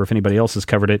can't remember if anybody else has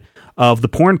covered it, of the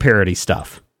porn parody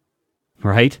stuff,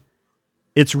 right?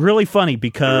 It's really funny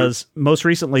because most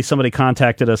recently somebody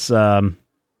contacted us, I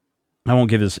won't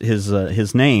give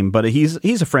his name, but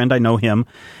he's a friend, I know him,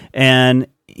 and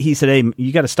he said, hey,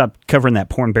 you got to stop covering that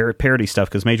porn parody stuff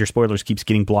because Major Spoilers keeps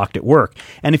getting blocked at work.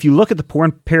 And if you look at the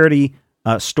porn parody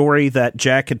story that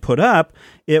Jack had put up,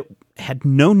 it had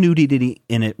no nudity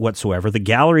in it whatsoever. The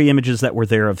gallery images that were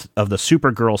there of the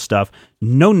Supergirl stuff,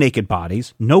 no naked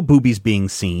bodies, no boobies being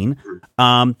seen,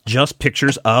 just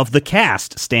pictures of the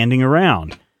cast standing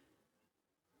around.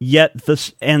 Yet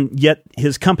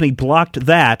his company blocked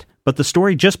that, but the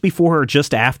story just before or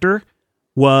just after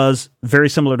was very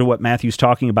similar to what Matthew's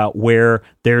talking about, where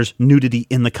there's nudity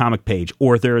in the comic page,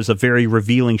 or there's a very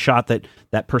revealing shot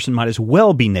that person might as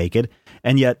well be naked,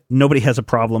 and yet nobody has a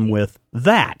problem with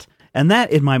that. And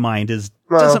that, in my mind,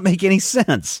 doesn't make any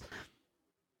sense.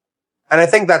 And I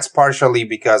think that's partially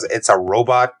because it's a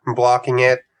robot blocking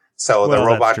it, so the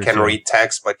robot can read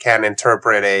text but can't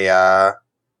interpret a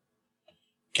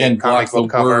can block the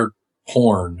word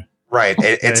porn. Right.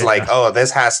 It's like, oh,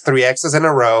 this has 3 X's in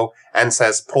a row and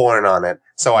says porn on it,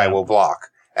 so I will block.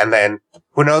 And then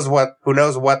who knows what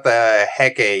the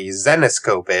heck a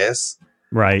Zenoscope is?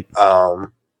 Right.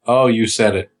 Oh, you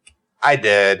said it. I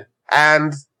did.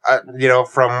 And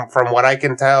from what I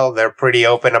can tell, they're pretty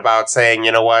open about saying,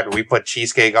 you know what, we put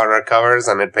cheesecake on our covers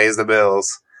and it pays the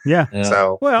bills. Yeah.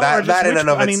 So that in and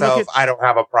of itself, I don't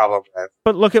have a problem with.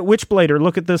 But look at Witchblade, or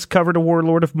look at this cover to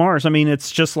Warlord of Mars. I mean,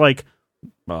 it's just like,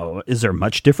 oh, is there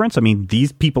much difference? I mean,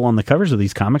 these people on the covers of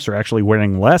these comics are actually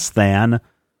wearing less than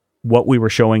what we were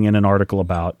showing in an article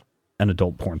about an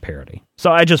adult porn parody.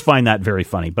 So I just find that very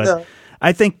funny. But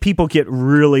I think people get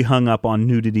really hung up on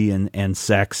nudity and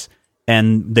sex,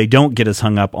 and they don't get as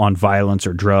hung up on violence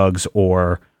or drugs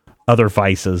or other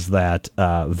vices that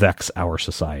vex our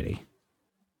society.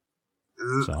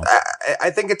 So.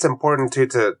 I think it's important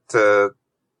to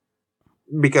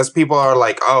because people are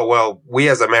like, oh, well, we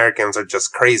as Americans are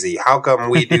just crazy. How come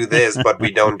we do this, but we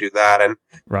don't do that? And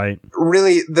right.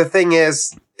 Really, the thing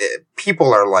is,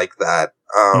 people are like that.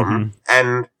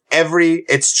 And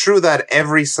it's true that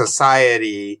every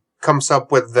society comes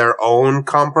up with their own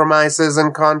compromises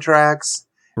and contracts.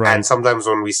 Right. And sometimes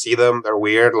when we see them, they're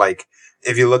weird. Like,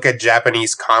 if you look at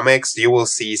Japanese comics, you will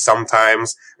see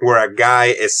sometimes where a guy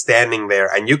is standing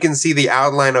there and you can see the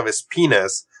outline of his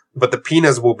penis, but the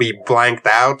penis will be blanked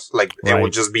out. Like, It will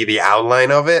just be the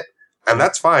outline of it. And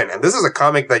that's fine. And this is a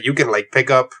comic that you can, like, pick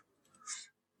up,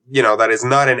 that is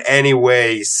not in any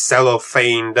way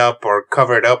cellophaned up or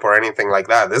covered up or anything like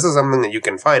that. This is something that you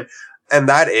can find. And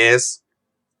that is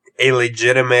a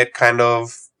legitimate kind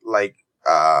of, like,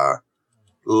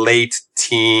 late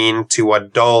teen to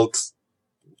adult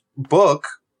book.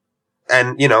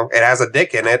 And, it has a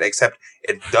dick in it, except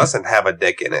it doesn't have a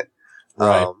dick in it.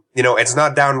 Right. It's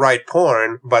not downright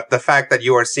porn, but the fact that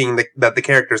you are seeing that the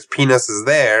character's penis is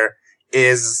there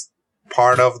is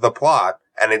part of the plot,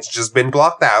 and it's just been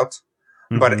blocked out.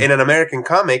 Mm-hmm. But in an American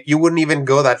comic, you wouldn't even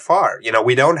go that far.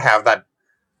 We don't have that,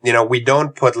 we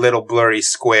don't put little blurry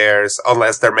squares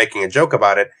unless they're making a joke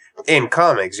about it. In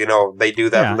comics, they do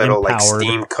that little, like,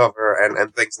 steam cover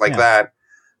and things like that.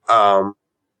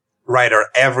 Right, or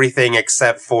everything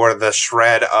except for the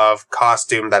shred of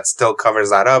costume that still covers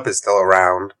that up is still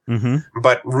around. Mm-hmm.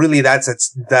 But really, that's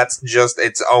just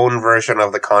its own version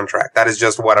of the contract. That is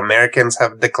just what Americans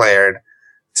have declared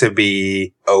to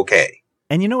be okay.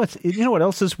 And you know what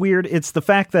else is weird? It's the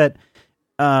fact that,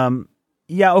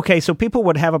 so people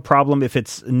would have a problem if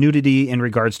it's nudity in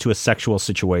regards to a sexual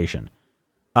situation.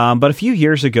 But a few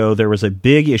years ago, there was a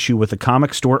big issue with a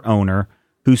comic store owner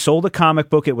who sold a comic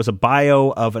book. It was a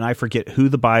bio of, and I forget who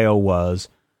the bio was,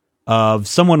 of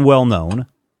someone well-known.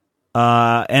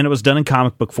 And it was done in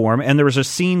comic book form. And there was a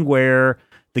scene where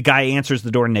the guy answers the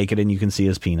door naked and you can see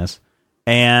his penis.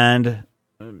 And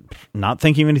not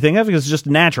thinking of anything of it, because it's just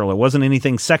natural. It wasn't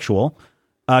anything sexual.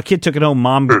 Kid took it home.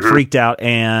 Mom freaked out,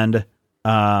 and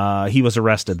he was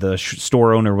arrested. The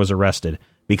store owner was arrested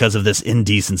because of this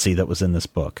indecency that was in this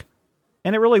book.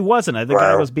 And it really wasn't. I think the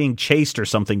guy was being chased or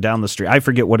something down the street. I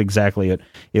forget what exactly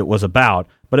it was about,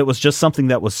 but it was just something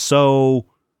that was so,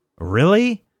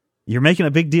 really? You're making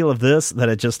a big deal of this? That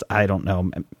it just, I don't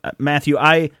know. Matthew,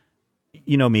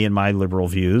 me and my liberal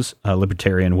views,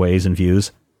 libertarian ways and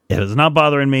views. It is not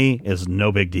bothering me. It's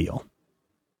no big deal.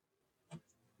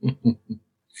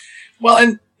 Well,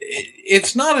 and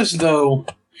it's not as though,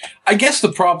 I guess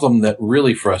the problem that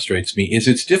really frustrates me is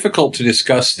it's difficult to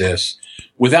discuss this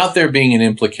without there being an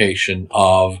implication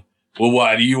of, well,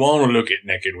 why do you want to look at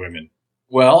naked women?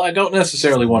 Well, I don't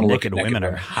necessarily want to look at naked women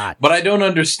are hot. But I don't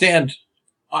understand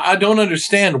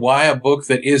why a book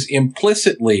that is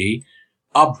explicitly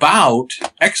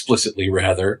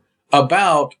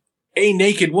about a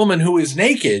naked woman who is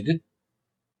naked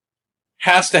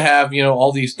has to have,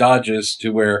 all these dodges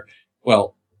to where,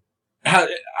 well,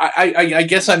 I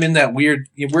guess I'm in that we're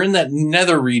in that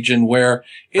nether region where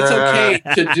it's okay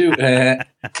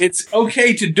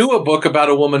to do a book about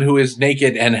a woman who is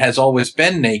naked and has always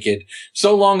been naked,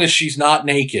 so long as she's not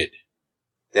naked.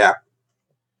 Yeah.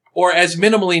 Or as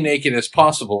minimally naked as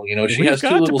possible. She has 2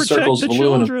 little circles of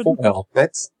aluminum foil. They're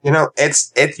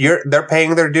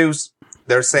paying their dues.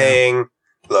 They're saying,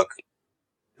 look,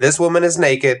 this woman is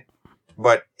naked,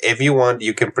 but if you want,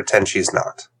 you can pretend she's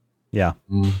not. Yeah.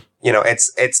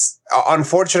 It's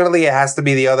unfortunately, it has to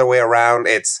be the other way around.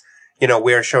 It's,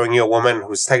 we're showing you a woman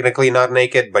who's technically not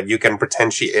naked, but you can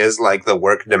pretend she is, like the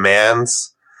work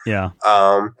demands. Yeah.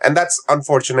 And that's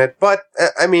unfortunate. But,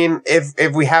 I mean,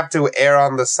 if we have to err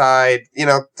on the side,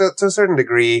 to a certain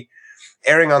degree,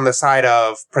 erring on the side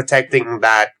of protecting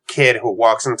that kid who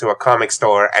walks into a comic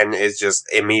store and is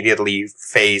just immediately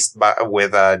faced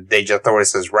with Deja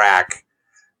Thoris's rack,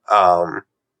 I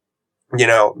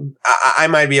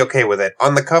might be okay with it.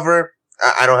 On the cover,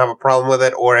 I don't have a problem with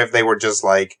it. Or if they were just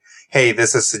like, hey,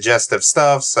 this is suggestive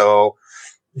stuff, so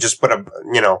just put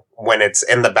when it's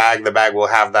in the bag will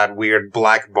have that weird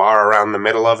black bar around the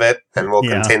middle of it, and will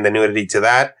contain the nudity to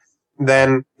that.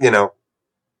 Then, that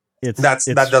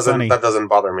doesn't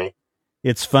bother me.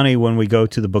 It's funny when we go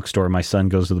to the bookstore. My son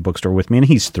goes to the bookstore with me, and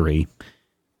he's 3.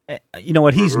 You know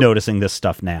what? He's noticing this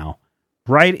stuff now.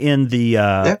 Right in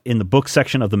the in the book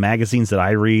section of the magazines that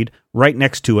I read, right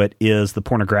next to it is the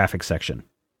pornographic section.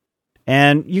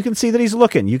 And you can see that he's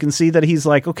looking. You can see that he's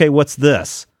like, okay, what's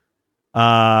this?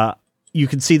 You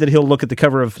can see that he'll look at the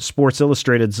cover of Sports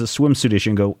Illustrated's swimsuit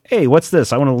issue and go, hey, what's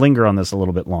this? I want to linger on this a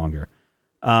little bit longer.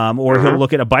 Or he'll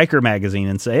look at a biker magazine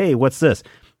and say, hey, what's this?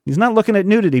 He's not looking at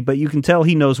nudity, but you can tell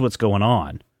he knows what's going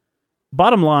on.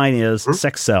 Bottom line is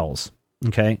sex sells.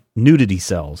 Okay. Nudity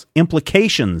sells.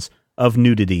 Implications of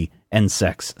nudity and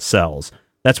sex sells.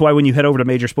 That's why when you head over to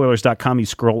majorspoilers.com, you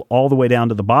scroll all the way down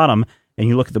to the bottom and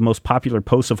you look at the most popular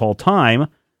posts of all time.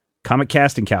 Comic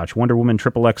Casting Couch, Wonder Woman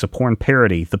XXX, a porn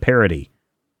parody, the parody.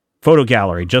 Photo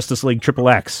Gallery, Justice League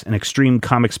XXX, an Extreme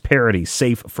Comics parody,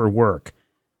 safe for work.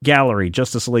 Gallery,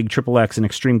 Justice League XXX, and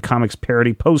Extreme Comics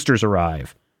parody posters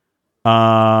arrive.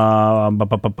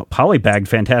 Polybagged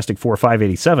Fantastic Four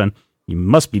 587. You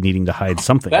must be needing to hide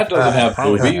something. That doesn't have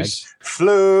movies.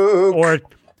 Fluke.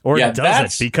 Or it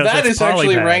doesn't, because that is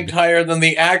actually ranked higher than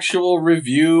the actual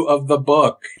review of the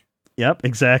book. Yep,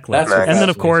 exactly. And then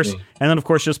of course,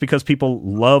 just because people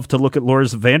love to look at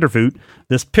Lars Vandervoot,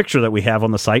 this picture that we have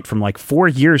on the site from like 4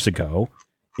 years ago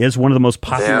is one of the most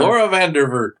popular. Laura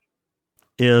Vandervoot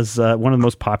is one of the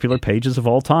most popular pages of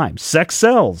all time. Sex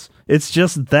sells. It's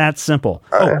just that simple.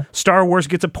 Star Wars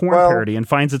gets a porn parody and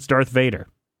finds it's Darth Vader.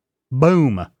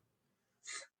 Boom.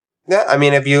 Yeah, I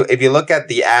mean, if you look at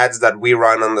the ads that we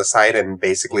run on the site and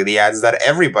basically the ads that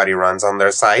everybody runs on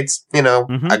their sites,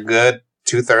 a good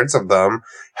 2/3 of them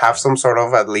have some sort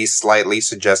of at least slightly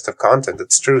suggestive content.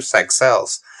 It's true, sex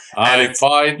sells. I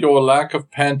find your lack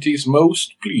of panties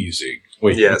most pleasing.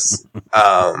 Wait. Yes.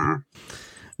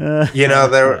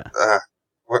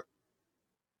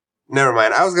 Never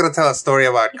mind. I was going to tell a story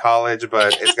about college,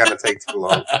 but it's going to take too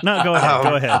long. No, go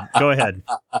ahead. Go ahead.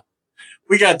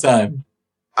 We got time.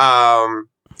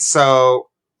 So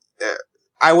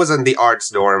I was in the arts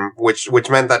dorm, which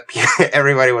meant that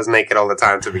everybody was naked all the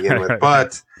time to begin with.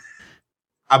 But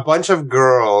a bunch of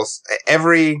girls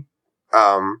every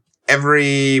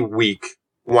week,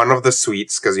 one of the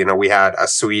suites, because we had a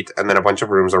suite and then a bunch of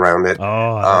rooms around it.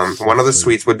 One of the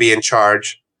suites would be in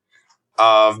charge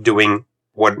of doing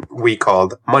what we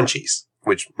called munchies,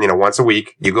 which once a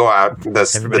week you go out.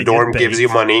 The dorm gives you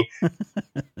money.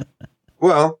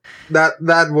 Well,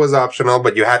 that was optional,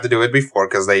 but you had to do it before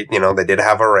because they did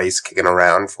have a race kicking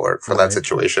around for that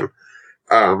situation.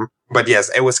 But yes,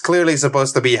 it was clearly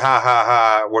supposed to be ha ha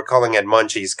ha. We're calling it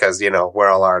munchies because we're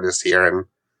all artists here, and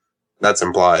that's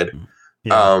implied.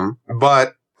 Yeah.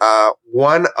 But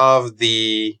one of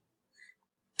the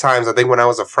times, I think when I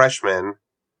was a freshman,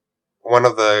 one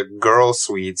of the girl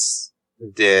suites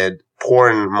did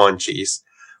porn munchies.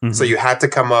 Mm-hmm. So you had to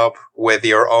come up with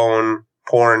your own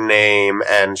porn name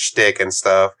and shtick and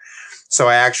stuff. So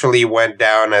I actually went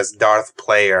down as Darth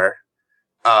Player.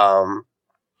 And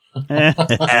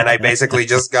I basically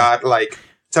just got like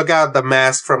took out the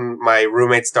mask from my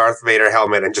roommate's Darth Vader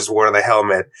helmet and just wore the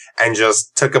helmet and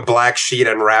just took a black sheet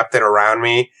and wrapped it around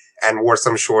me and wore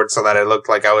some shorts so that it looked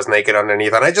like I was naked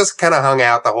underneath. And I just kind of hung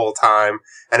out the whole time.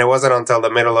 And it wasn't until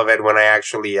the middle of it when I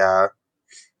actually,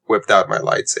 whipped out my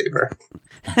lightsaber.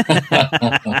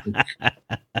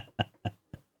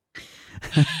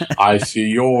 I see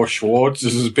your Schwartz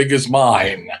is as big as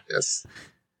mine. Yes.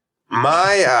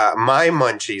 My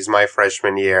munchies, my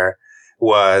freshman year,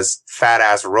 was fat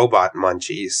ass robot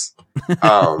munchies.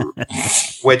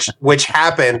 Which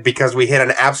happened because we hit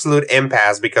an absolute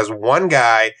impasse because one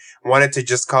guy wanted to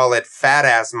just call it fat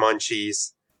ass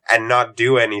munchies and not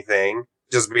do anything.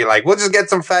 Just be like, we'll just get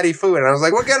some fatty food. And I was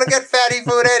like, we're going to get fatty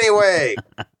food anyway.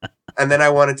 And then I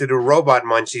wanted to do robot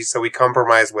munchies. So we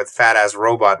compromised with fat ass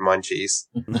robot munchies.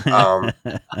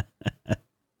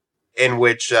 In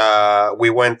which we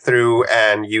went through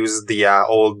and used the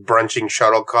old brunching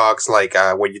shuttlecocks, like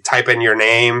where you type in your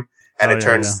name and it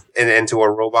turns into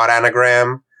a robot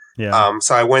anagram. Yeah.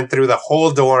 So I went through the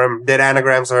whole dorm, did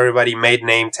anagrams for everybody, made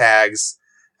name tags,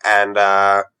 and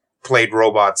played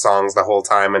robot songs the whole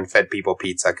time and fed people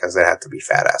pizza because it had to be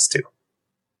fat ass too.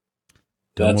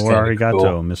 That's arigato,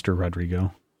 cool. Mr.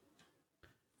 Rodrigo.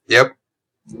 Yep.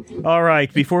 All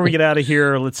right. Before we get out of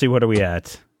here, let's see. What are we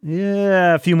at?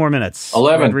 Yeah, a few more minutes.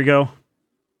 11. Rodrigo.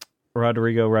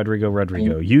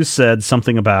 You said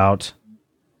something about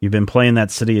you've been playing that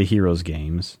City of Heroes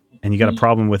games, and you got a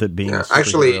problem with it being a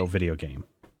superhero video game.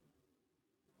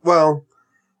 Well,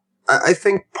 I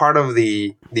think part of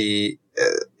the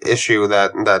issue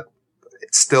that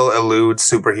still eludes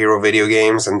superhero video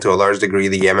games, and to a large degree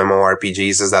the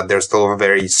MMORPGs, is that they're still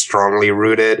very strongly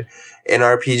rooted in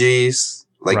RPGs.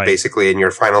 Like basically in your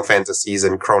Final Fantasies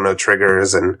and Chrono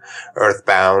Triggers and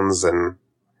Earthbounds and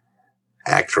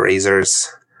ActRaisers.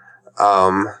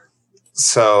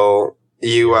 So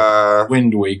you,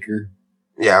 Wind Waker.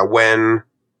 Yeah, when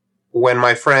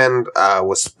my friend,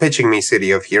 was pitching me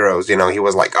City of Heroes, he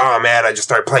was like, oh man, I just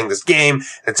started playing this game.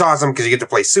 It's awesome because you get to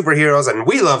play superheroes and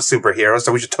we love superheroes,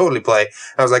 so we should totally play.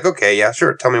 I was like, okay, yeah,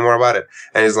 sure. Tell me more about it.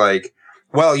 And he's like,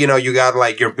 well, you got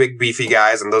like your big beefy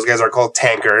guys and those guys are called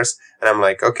tankers. And I'm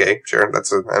like, okay, sure.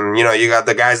 And you got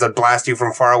the guys that blast you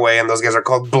from far away and those guys are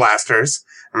called blasters.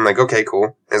 I'm like, okay, cool.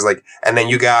 And it's like, and then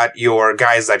you got your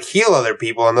guys that heal other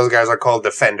people and those guys are called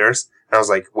defenders. And I was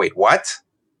like, wait, what?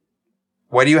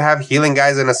 Why do you have healing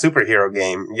guys in a superhero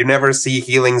game? You never see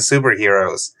healing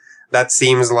superheroes. That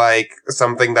seems like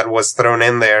something that was thrown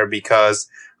in there because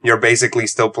you're basically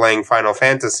still playing Final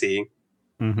Fantasy.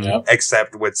 Mm-hmm. Yep.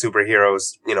 Except with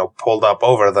superheroes, pulled up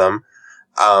over them.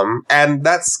 And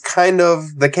that's kind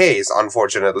of the case,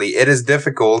 unfortunately. It is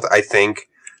difficult, I think,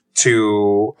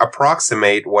 to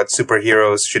approximate what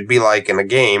superheroes should be like in a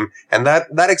game. And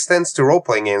that extends to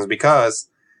role-playing games because,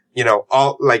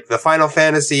 all, like the Final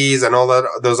Fantasies and all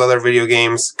those other video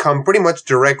games come pretty much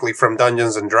directly from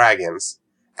Dungeons and Dragons.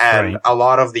 And a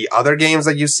lot of the other games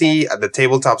that you see at the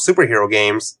tabletop superhero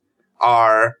games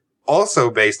are also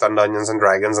based on Dungeons and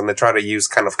Dragons, and they try to use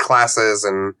kind of classes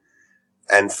and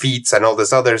feats and all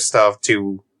this other stuff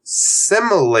to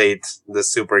simulate the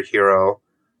superhero,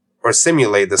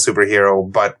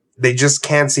 but they just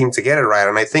can't seem to get it right.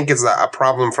 And I think it's a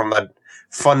problem from that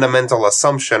fundamental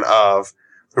assumption of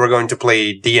we're going to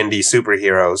play D&D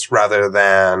superheroes rather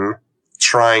than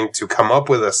trying to come up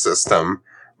with a system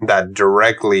that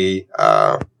directly,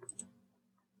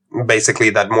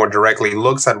 that more directly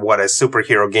looks at what a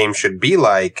superhero game should be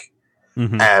like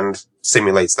and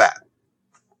simulates that.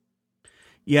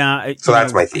 Yeah. So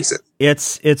that's my thesis.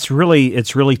 It's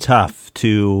really tough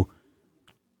to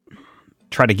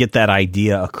try to get that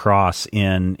idea across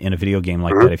in a video game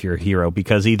like that if you're a hero,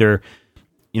 because either,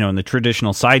 in the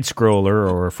traditional side scroller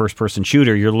or first person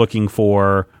shooter, you're looking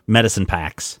for medicine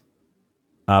packs.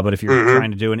 But if you're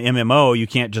trying to do an MMO, you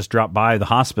can't just drop by the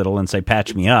hospital and say,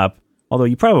 patch me up. Although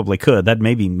you probably could. That'd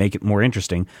maybe make it more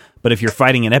interesting. But if you're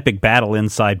fighting an epic battle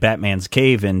inside Batman's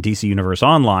cave in DC Universe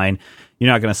Online, you're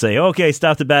not going to say, okay,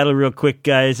 stop the battle real quick,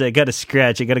 guys. I got a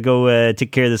scratch. I got to go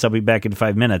take care of this. I'll be back in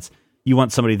 5 minutes. You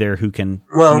want somebody there who can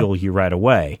heal you right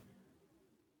away.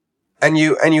 And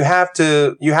you have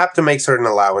to make certain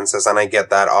allowances. And I get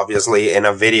that, obviously, in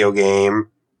a video game.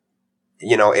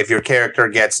 If your character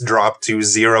gets dropped to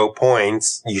 0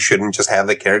 points, you shouldn't just have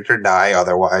the character die.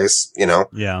 Otherwise, you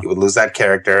would lose that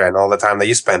character and all the time that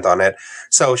you spent on it.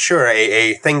 So sure,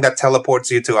 a thing that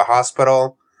teleports you to a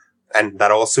hospital and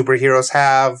that all superheroes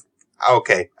have,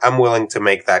 okay, I'm willing to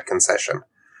make that concession.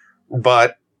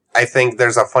 But I think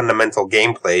there's a fundamental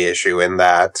gameplay issue in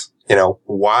that,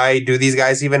 why do these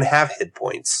guys even have hit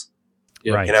points?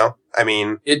 Right. I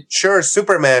mean, sure,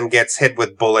 Superman gets hit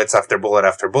with bullets after bullet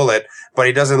after bullet, but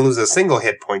he doesn't lose a single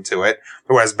hit point to it,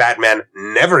 whereas Batman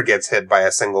never gets hit by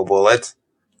a single bullet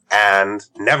and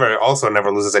never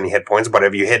loses any hit points, but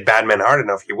if you hit Batman hard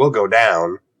enough, he will go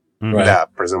down,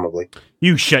 presumably.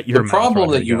 You shut your mouth. The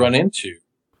problem that you run into,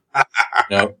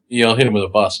 you'll hit him with a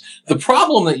bus. The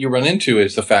problem that you run into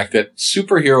is the fact that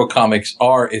superhero comics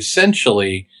are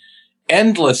essentially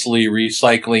endlessly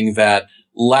recycling that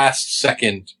last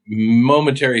second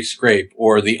momentary scrape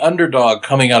or the underdog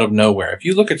coming out of nowhere. If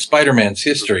you look at Spider-Man's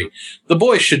history, the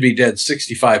boy should be dead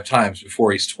 65 times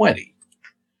before he's 20.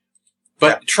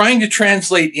 But trying to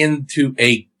translate into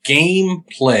a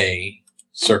gameplay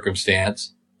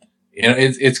circumstance,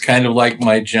 it's kind of like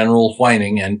my general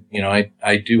whining, and,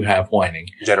 I do have whining.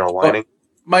 General whining?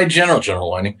 My general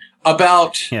whining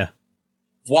about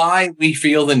why we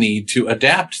feel the need to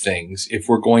adapt things if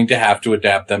we're going to have to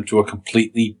adapt them to a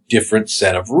completely different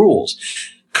set of rules.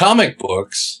 Comic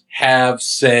books have,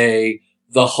 say,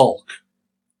 the Hulk.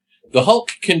 The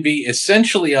Hulk can be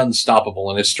essentially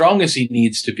unstoppable and as strong as he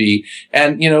needs to be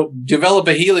and, develop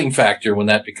a healing factor when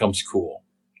that becomes cool.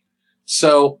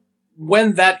 So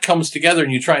when that comes together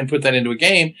and you try and put that into a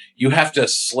game, you have to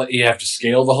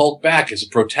scale the Hulk back as a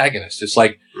protagonist. It's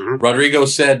like Rodrigo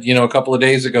said, a couple of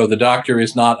days ago, the Doctor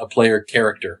is not a player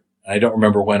character. I don't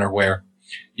remember when or where.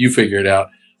 You figure it out.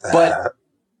 But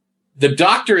the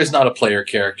Doctor is not a player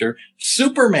character.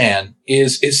 Superman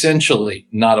is essentially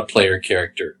not a player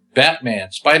character.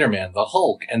 Batman, Spider-Man, the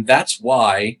Hulk. And that's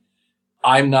why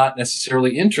I'm not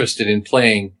necessarily interested in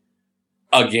playing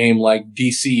a game like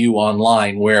DCU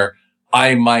Online where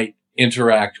I might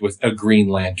interact with a Green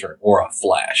Lantern or a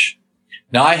Flash.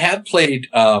 Now, I have played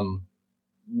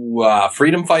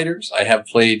Freedom Fighters. I have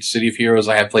played City of Heroes.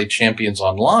 I have played Champions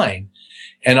Online.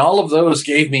 And all of those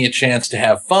gave me a chance to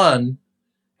have fun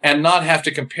and not have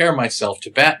to compare myself to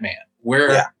Batman.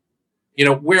 Where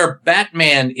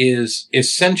Batman is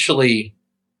essentially,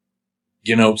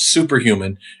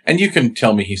 superhuman. And you can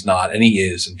tell me he's not, and he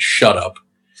is, and shut up.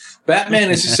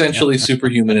 Batman is essentially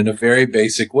superhuman in a very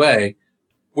basic way.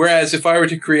 Whereas if I were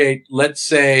to create, let's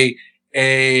say,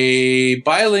 a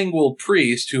bilingual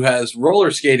priest who has roller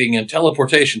skating and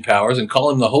teleportation powers and call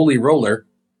him the Holy Roller.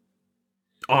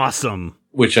 Awesome.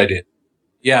 Which I did.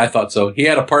 Yeah, I thought so. He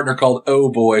had a partner called Oh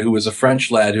Boy, who was a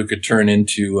French lad who could turn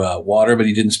into water, but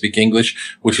he didn't speak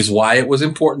English, which is why it was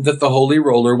important that the Holy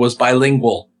Roller was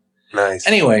bilingual. Nice.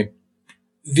 Anyway,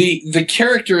 the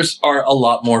characters are a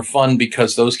lot more fun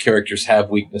because those characters have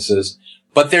weaknesses,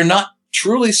 but they're not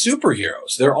truly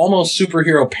superheroes. They're almost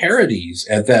superhero parodies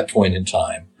at that point in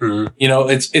time. Mm-hmm.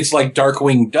 It's like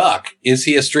Darkwing Duck. Is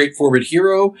he a straightforward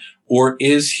hero, or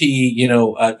is he,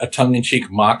 a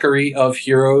tongue-in-cheek mockery of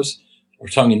heroes, or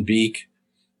tongue-in-beak?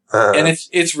 And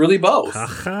it's really both.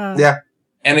 Yeah.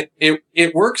 And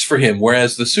it works for him.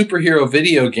 Whereas the superhero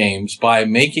video games, by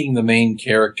making the main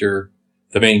character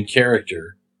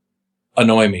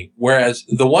annoy me. Whereas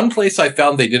the one place I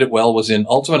found they did it well was in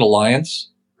Ultimate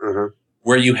Alliance. Mm-hmm.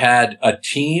 Where you had a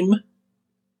team,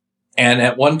 and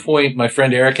at one point, my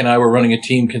friend Eric and I were running a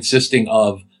team consisting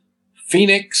of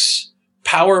Phoenix,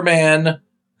 Power Man,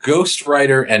 Ghost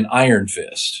Rider, and Iron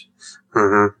Fist.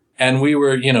 Mm-hmm. And we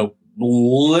were,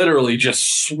 literally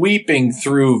just sweeping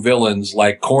through villains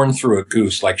like corn through a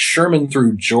goose, like Sherman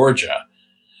through Georgia.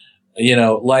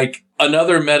 Like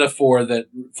another metaphor that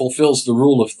fulfills the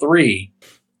rule of three.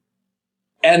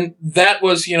 And that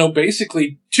was,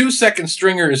 basically 2 second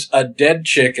stringers, a dead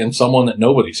chick, and someone that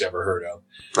nobody's ever heard of.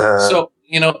 So,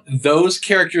 those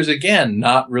characters, again,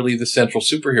 not really the central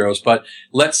superheroes, but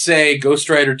let's say Ghost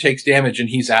Rider takes damage and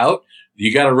he's out.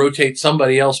 You got to rotate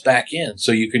somebody else back in.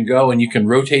 So you can go and you can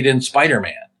rotate in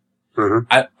Spider-Man.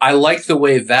 Mm-hmm. I like the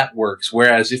way that works.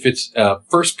 Whereas if it's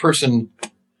first person,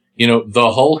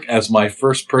 the Hulk as my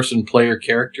first person player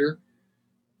character,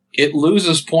 it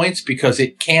loses points because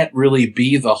it can't really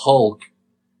be the Hulk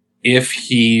if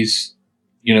he's,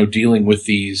 dealing with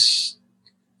these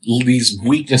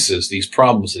weaknesses, these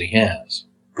problems that he has.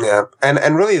 Yeah.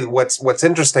 And really what's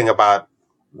interesting about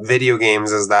video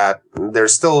games is that they're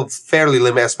still fairly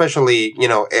limited, especially,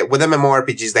 with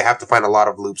MMORPGs, they have to find a lot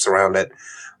of loops around it.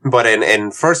 But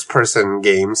in first person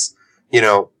games,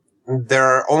 there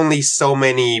are only so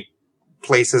many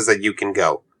places that you can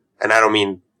go. And I don't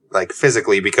mean like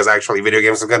physically, because actually video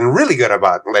games have gotten really good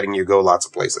about letting you go lots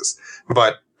of places.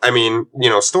 But I mean,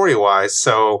 story wise.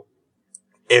 So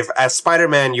if as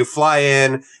Spider-Man, you fly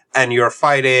in and you're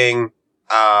fighting,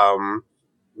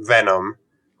 Venom,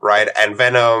 right? And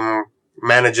Venom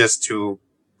manages to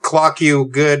clock you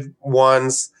good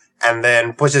once and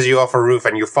then pushes you off a roof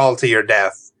and you fall to your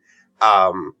death.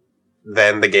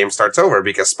 then the game starts over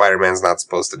because Spider-Man's not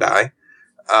supposed to die.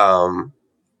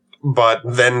 But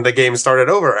then the game started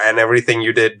over and everything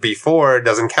you did before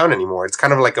doesn't count anymore. It's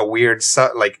kind of like a weird, it's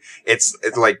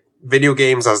like video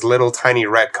games as little tiny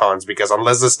retcons, because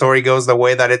unless the story goes the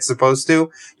way that it's supposed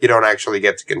to, you don't actually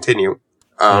get to continue.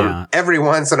 Every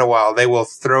once in a while, they will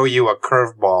throw you a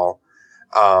curveball.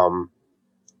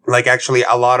 Like actually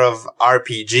a lot of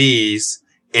RPGs,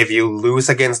 if you lose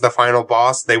against the final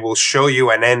boss, they will show you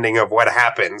an ending of what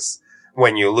happens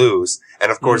when you lose.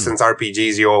 And of course, since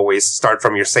RPGs, you always start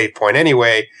from your save point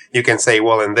anyway, you can say,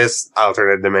 well, in this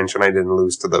alternate dimension, I didn't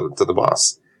lose to the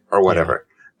boss or whatever.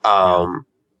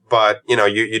 But, you know,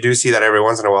 you do see that every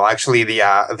once in a while. Actually,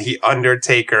 the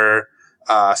Undertaker,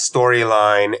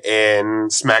 storyline in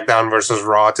SmackDown versus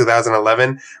Raw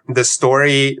 2011, the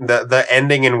story, the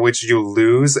ending in which you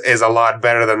lose is a lot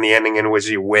better than the ending in which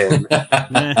you win.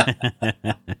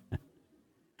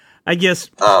 I guess,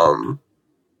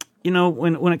 you know,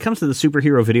 when it comes to the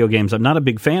superhero video games, I'm not a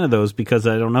big fan of those because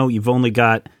I don't know, you've only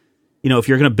got, you know, if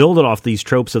you're going to build it off these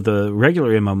tropes of the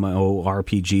regular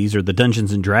MMORPGs or the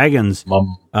Dungeons and Dragons,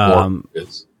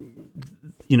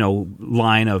 you know,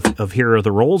 line of here are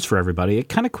the roles for everybody, it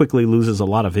kind of quickly loses a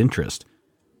lot of interest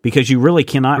because you really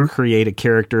cannot create a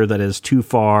character that is too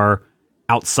far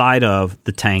outside of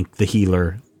the tank, the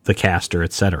healer, the caster,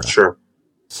 etc. Sure.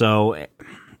 So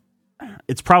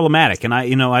it's problematic. And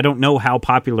I don't know how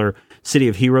popular City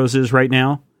of Heroes is right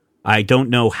now. I don't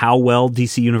know how well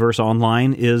DC Universe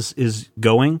Online is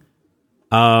going.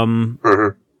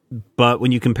 But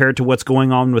when you compare it to what's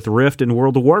going on with Rift and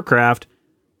World of Warcraft,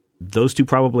 those two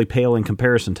probably pale in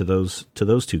comparison to those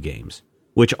two games,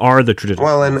 which are the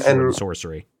traditional and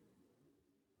sorcery.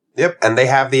 Yep, and they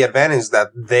have the advantage that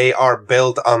they are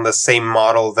built on the same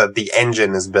model that the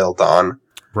engine is built on.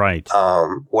 Right.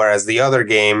 Whereas the other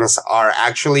games are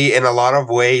actually, in a lot of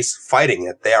ways, fighting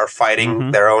it. They are fighting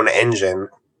their own engine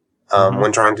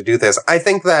when trying to do this. I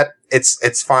think that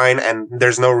it's fine, and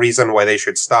there's no reason why they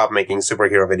should stop making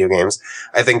superhero video games.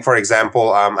 I think, for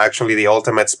example, actually the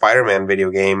Ultimate Spider-Man video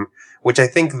game, which I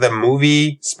think the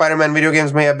movie Spider-Man video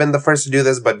games may have been the first to do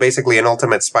this, but basically in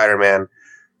Ultimate Spider-Man,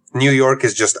 New York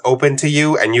is just open to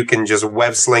you, and you can just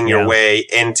web sling your way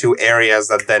into areas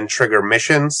that then trigger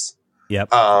missions.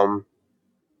 Yep.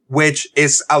 Which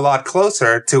is a lot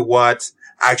closer to what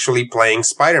actually playing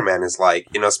Spider-Man is like.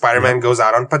 You know, Spider-Man goes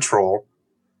out on patrol,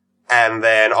 and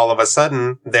then all of a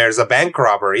sudden there's a bank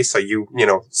robbery. So you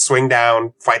swing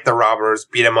down, fight the robbers,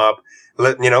 beat them up,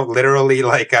 literally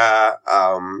like,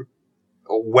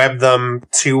 web them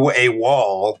to a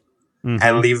wall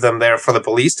and leave them there for the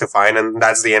police to find. And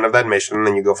that's the end of that mission. And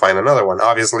then you go find another one.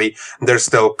 Obviously, there's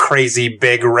still crazy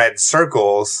big red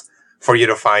circles for you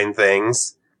to find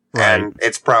things. Right. And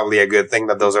it's probably a good thing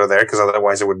that those are there, because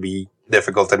otherwise it would be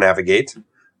difficult to navigate.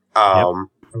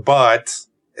 But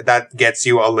that gets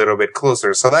you a little bit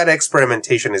closer. So that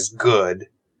experimentation is good.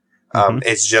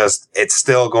 It's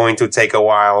still going to take a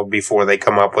while before they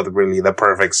come up with really the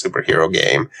perfect superhero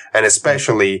game, and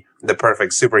especially the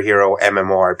perfect superhero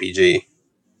MMORPG.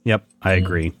 Yep, I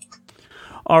agree.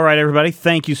 All right, everybody,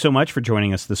 thank you so much for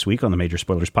joining us this week on the Major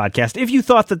Spoilers Podcast. If you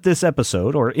thought that this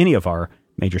episode or any of our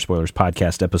Major Spoilers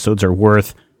Podcast episodes are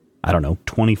worth,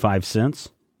 25 cents,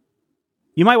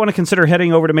 you might want to consider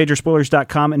heading over to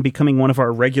Majorspoilers.com and becoming one of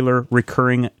our regular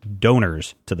recurring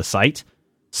donors to the site.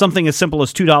 Something as simple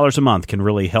as $2 a month can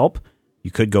really help.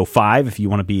 You could go $5 if you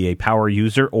want to be a power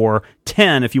user, or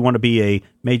 $10 if you want to be a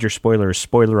Major Spoilers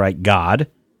Spoilerite god.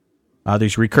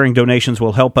 These recurring donations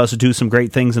will help us do some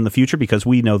great things in the future, because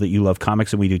we know that you love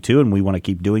comics and we do too, and we want to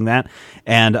keep doing that.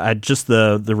 And just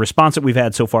the response that we've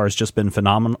had so far has just been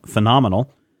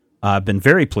phenomenal. I've been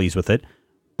very pleased with it,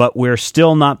 but we're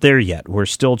still not there yet. We're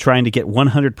still trying to get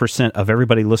 100% of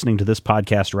everybody listening to this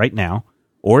podcast right now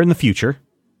or in the future.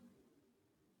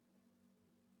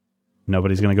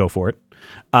 Nobody's going to go for it.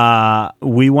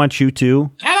 We want you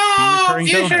to... Hello,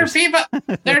 future donors. People.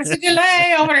 There's a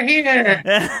delay over here.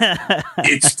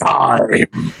 It's time.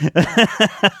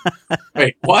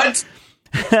 Wait, what?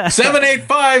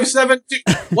 78572.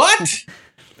 What?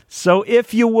 So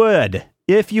if you've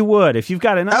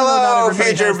got an... Hello,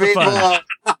 future people.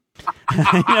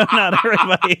 Not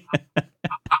everybody.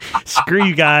 Screw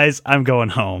you guys. I'm going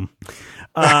home.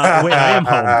 Wait, I am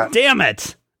home. Damn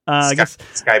it. I guess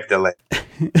Skype delay.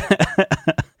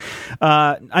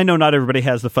 I know not everybody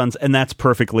has the funds, and that's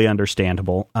perfectly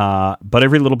understandable. But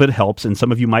every little bit helps, and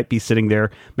some of you might be sitting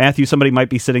there. Matthew, somebody might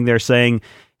be sitting there saying,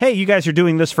 hey, you guys are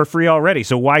doing this for free already,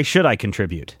 so why should I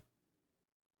contribute?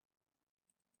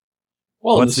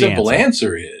 Well, the simple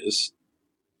answer is,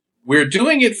 we're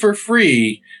doing it for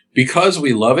free because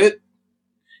we love it,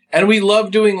 And we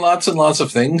love doing lots and lots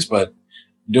of things, but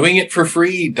doing it for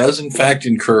free does in fact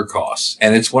incur costs.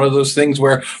 And it's one of those things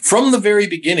where from the very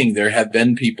beginning, there have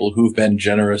been people who've been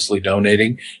generously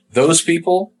donating. Those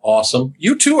people, awesome.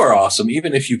 You too are awesome,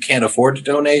 even if you can't afford to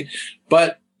donate.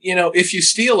 But, you know, if you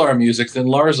steal our music, then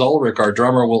Lars Ulrich, our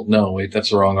drummer, will, no, wait, that's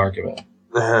the wrong argument.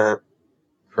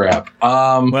 Crap.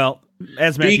 Well,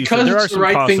 as Matthew said, there are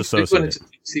some costs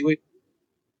associated.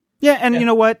 Yeah, and you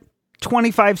know what?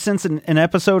 25 cents an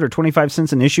episode or 25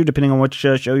 cents an issue, depending on which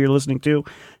show you're listening to,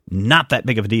 not that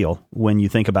big of a deal when you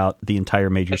think about the entire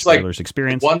Major Spoilers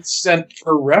experience. 1 cent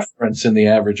per reference in the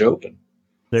average open.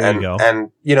 There you go.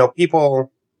 And, you know, people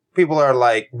are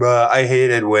like, I hate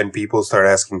it when people start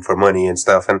asking for money and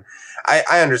stuff. And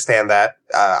I understand that.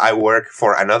 I work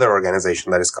for another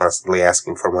organization that is constantly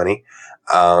asking for money.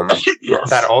 Yes.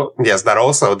 That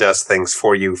also does things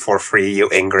for you for free, you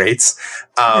ingrates.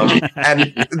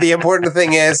 And the important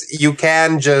thing is you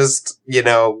can just, you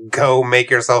know, go make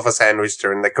yourself a sandwich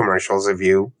during the commercials if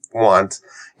you want.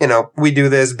 You know, we do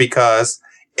this because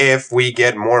if we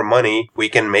get more money, we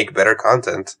can make better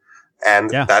content.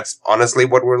 And that's honestly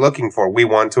what we're looking for. We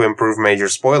want to improve Major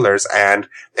Spoilers, and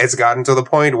it's gotten to the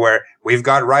point where we've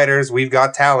got writers, we've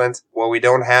got talent. What we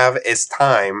don't have is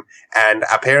time. And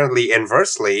apparently,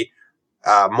 inversely,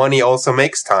 money also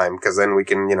makes time, because then we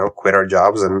can, you know, quit our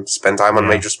jobs and spend time on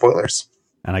Major Spoilers.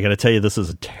 And I got to tell you, this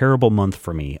is a terrible month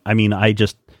for me. I mean,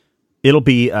 it'll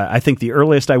be, I think the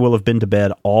earliest I will have been to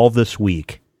bed all this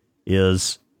week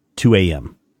is 2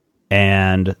 a.m.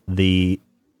 And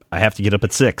I have to get up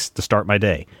at 6 to start my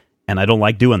day. And I don't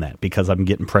like doing that because I'm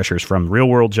getting pressures from Real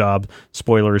World Job,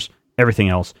 spoilers, everything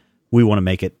else. We want to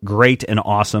make it great and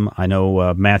awesome. I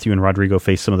know Matthew and Rodrigo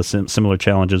face some of the similar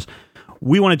challenges.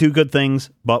 We want to do good things,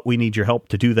 but we need your help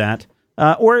to do that.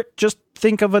 Or just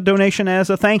think of a donation as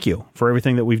a thank you for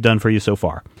everything that we've done for you so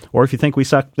far. Or if you think we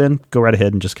suck, then go right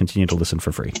ahead and just continue to listen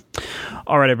for free.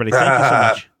 All right, everybody. Thank you so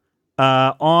much.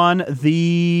 On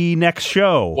the next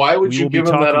show, why would you give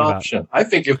them that option? I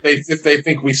think if they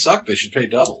think we suck, they should pay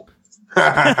double.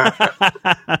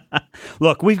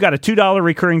 Look, we've got a $2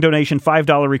 recurring donation,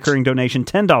 $5 recurring donation,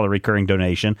 $10 recurring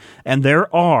donation, and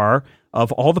there are,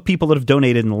 of all the people that have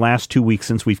donated in the last 2 weeks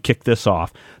since we've kicked this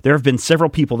off, there have been several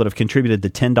people that have contributed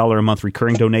the $10 a month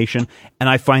recurring donation, and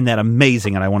I find that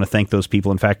amazing, and I want to thank those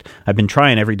people. In fact, I've been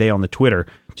trying every day on the Twitter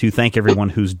to thank everyone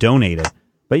who's donated.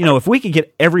 But, you know, if we could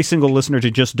get every single listener to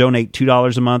just donate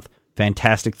 $2 a month,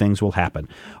 fantastic things will happen.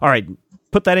 All right,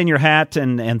 put that in your hat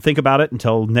and think about it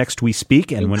until next we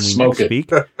speak. And when we next speak,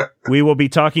 we will be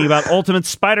talking about Ultimate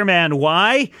Spider-Man.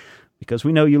 Why? Because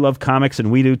we know you love comics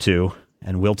and we do too.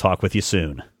 And we'll talk with you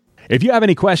soon. If you have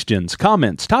any questions,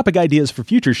 comments, topic ideas for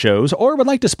future shows, or would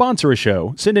like to sponsor a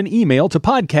show, send an email to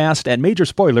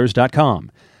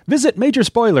podcast@majorspoilers.com. Visit Major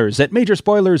Spoilers at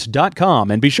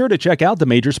majorspoilers.com and be sure to check out the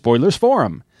Major Spoilers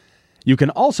Forum. You can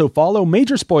also follow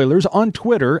Major Spoilers on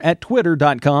Twitter at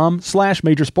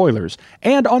twitter.com/majorspoilers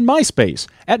and on MySpace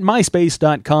at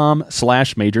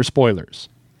myspace.com/majorspoilers.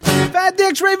 If I had the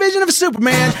X-ray vision of a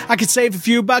Superman, I could save a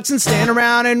few bucks and stand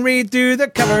around and read through the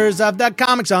covers of the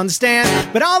comics on the stand.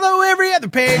 But although every other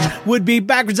page would be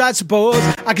backwards, I suppose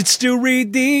I could still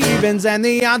read the evens and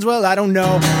the odds. Well, I don't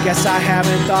know. Guess I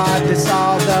haven't thought this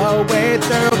all the way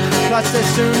through. Plus, as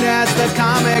soon as the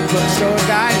comic book store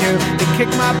guy knew to kick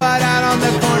my butt out on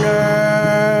the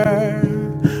corner.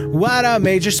 What a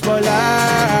major spoiler!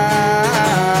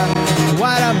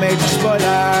 What a major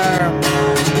spoiler!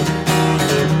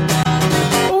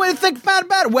 Think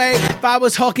about a way. If I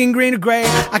was hulking green or gray,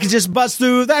 I could just bust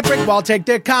through that brick wall, take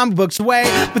their comic books away.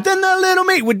 But then the little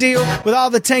meat would deal with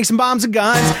all the tanks and bombs and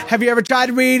guns. Have you ever tried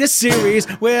to read a series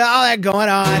with all that going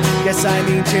on? Guess I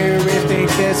need to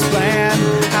rethink this plan.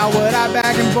 How would I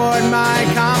back and board my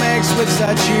comics with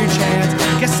such huge hands?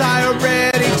 Guess I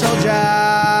already told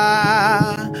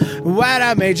ya. What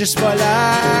a major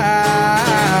spoiler.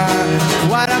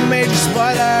 What a major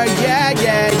spoiler. Yeah,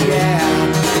 yeah, yeah.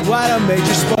 What a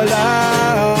major spoiler.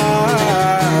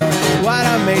 What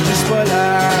a major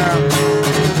spoiler.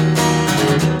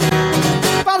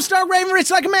 If I'm Stark Raven, rich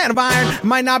like a man of iron, I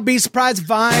might not be surprised to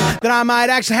find that I might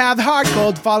actually have the heart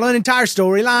cold to follow an entire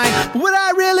storyline. But would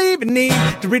I really even need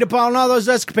to read up on all those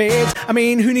escapades? I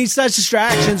mean, who needs such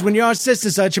distractions when your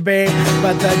sister's such a babe?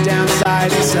 But the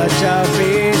downside is such a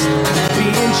beast.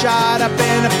 Being shot up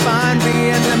in a fun bee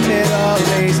in the Middle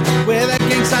East with a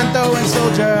gang sign throwing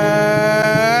soldier.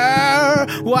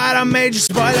 What a major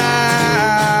spoiler.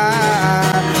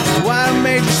 What a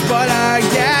major spoiler.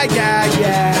 Yeah, yeah,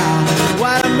 yeah.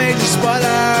 What a major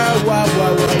spoiler. Whoa,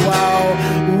 whoa, whoa,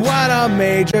 whoa. What a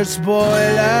major spoiler.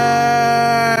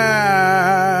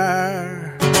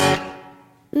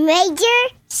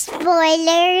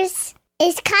 Spoilers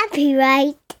is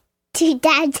copyright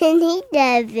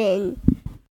 2011.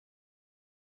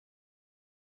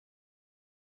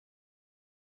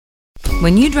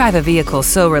 When you drive a vehicle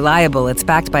so reliable it's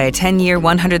backed by a 10-year,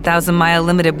 100,000-mile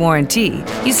limited warranty,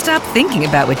 you stop thinking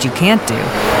about what you can't do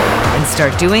and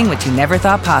start doing what you never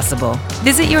thought possible.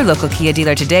 Visit your local Kia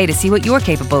dealer today to see what you're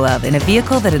capable of in a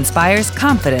vehicle that inspires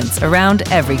confidence around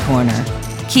every corner.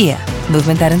 Kia,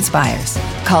 movement that inspires.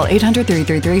 Call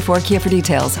 800-333-4KIA for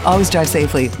details. Always drive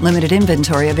safely. Limited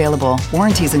inventory available.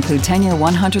 Warranties include 10-year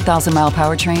 100,000-mile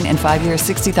powertrain and 5-year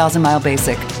 60,000-mile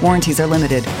basic. Warranties are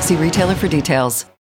limited. See retailer for details.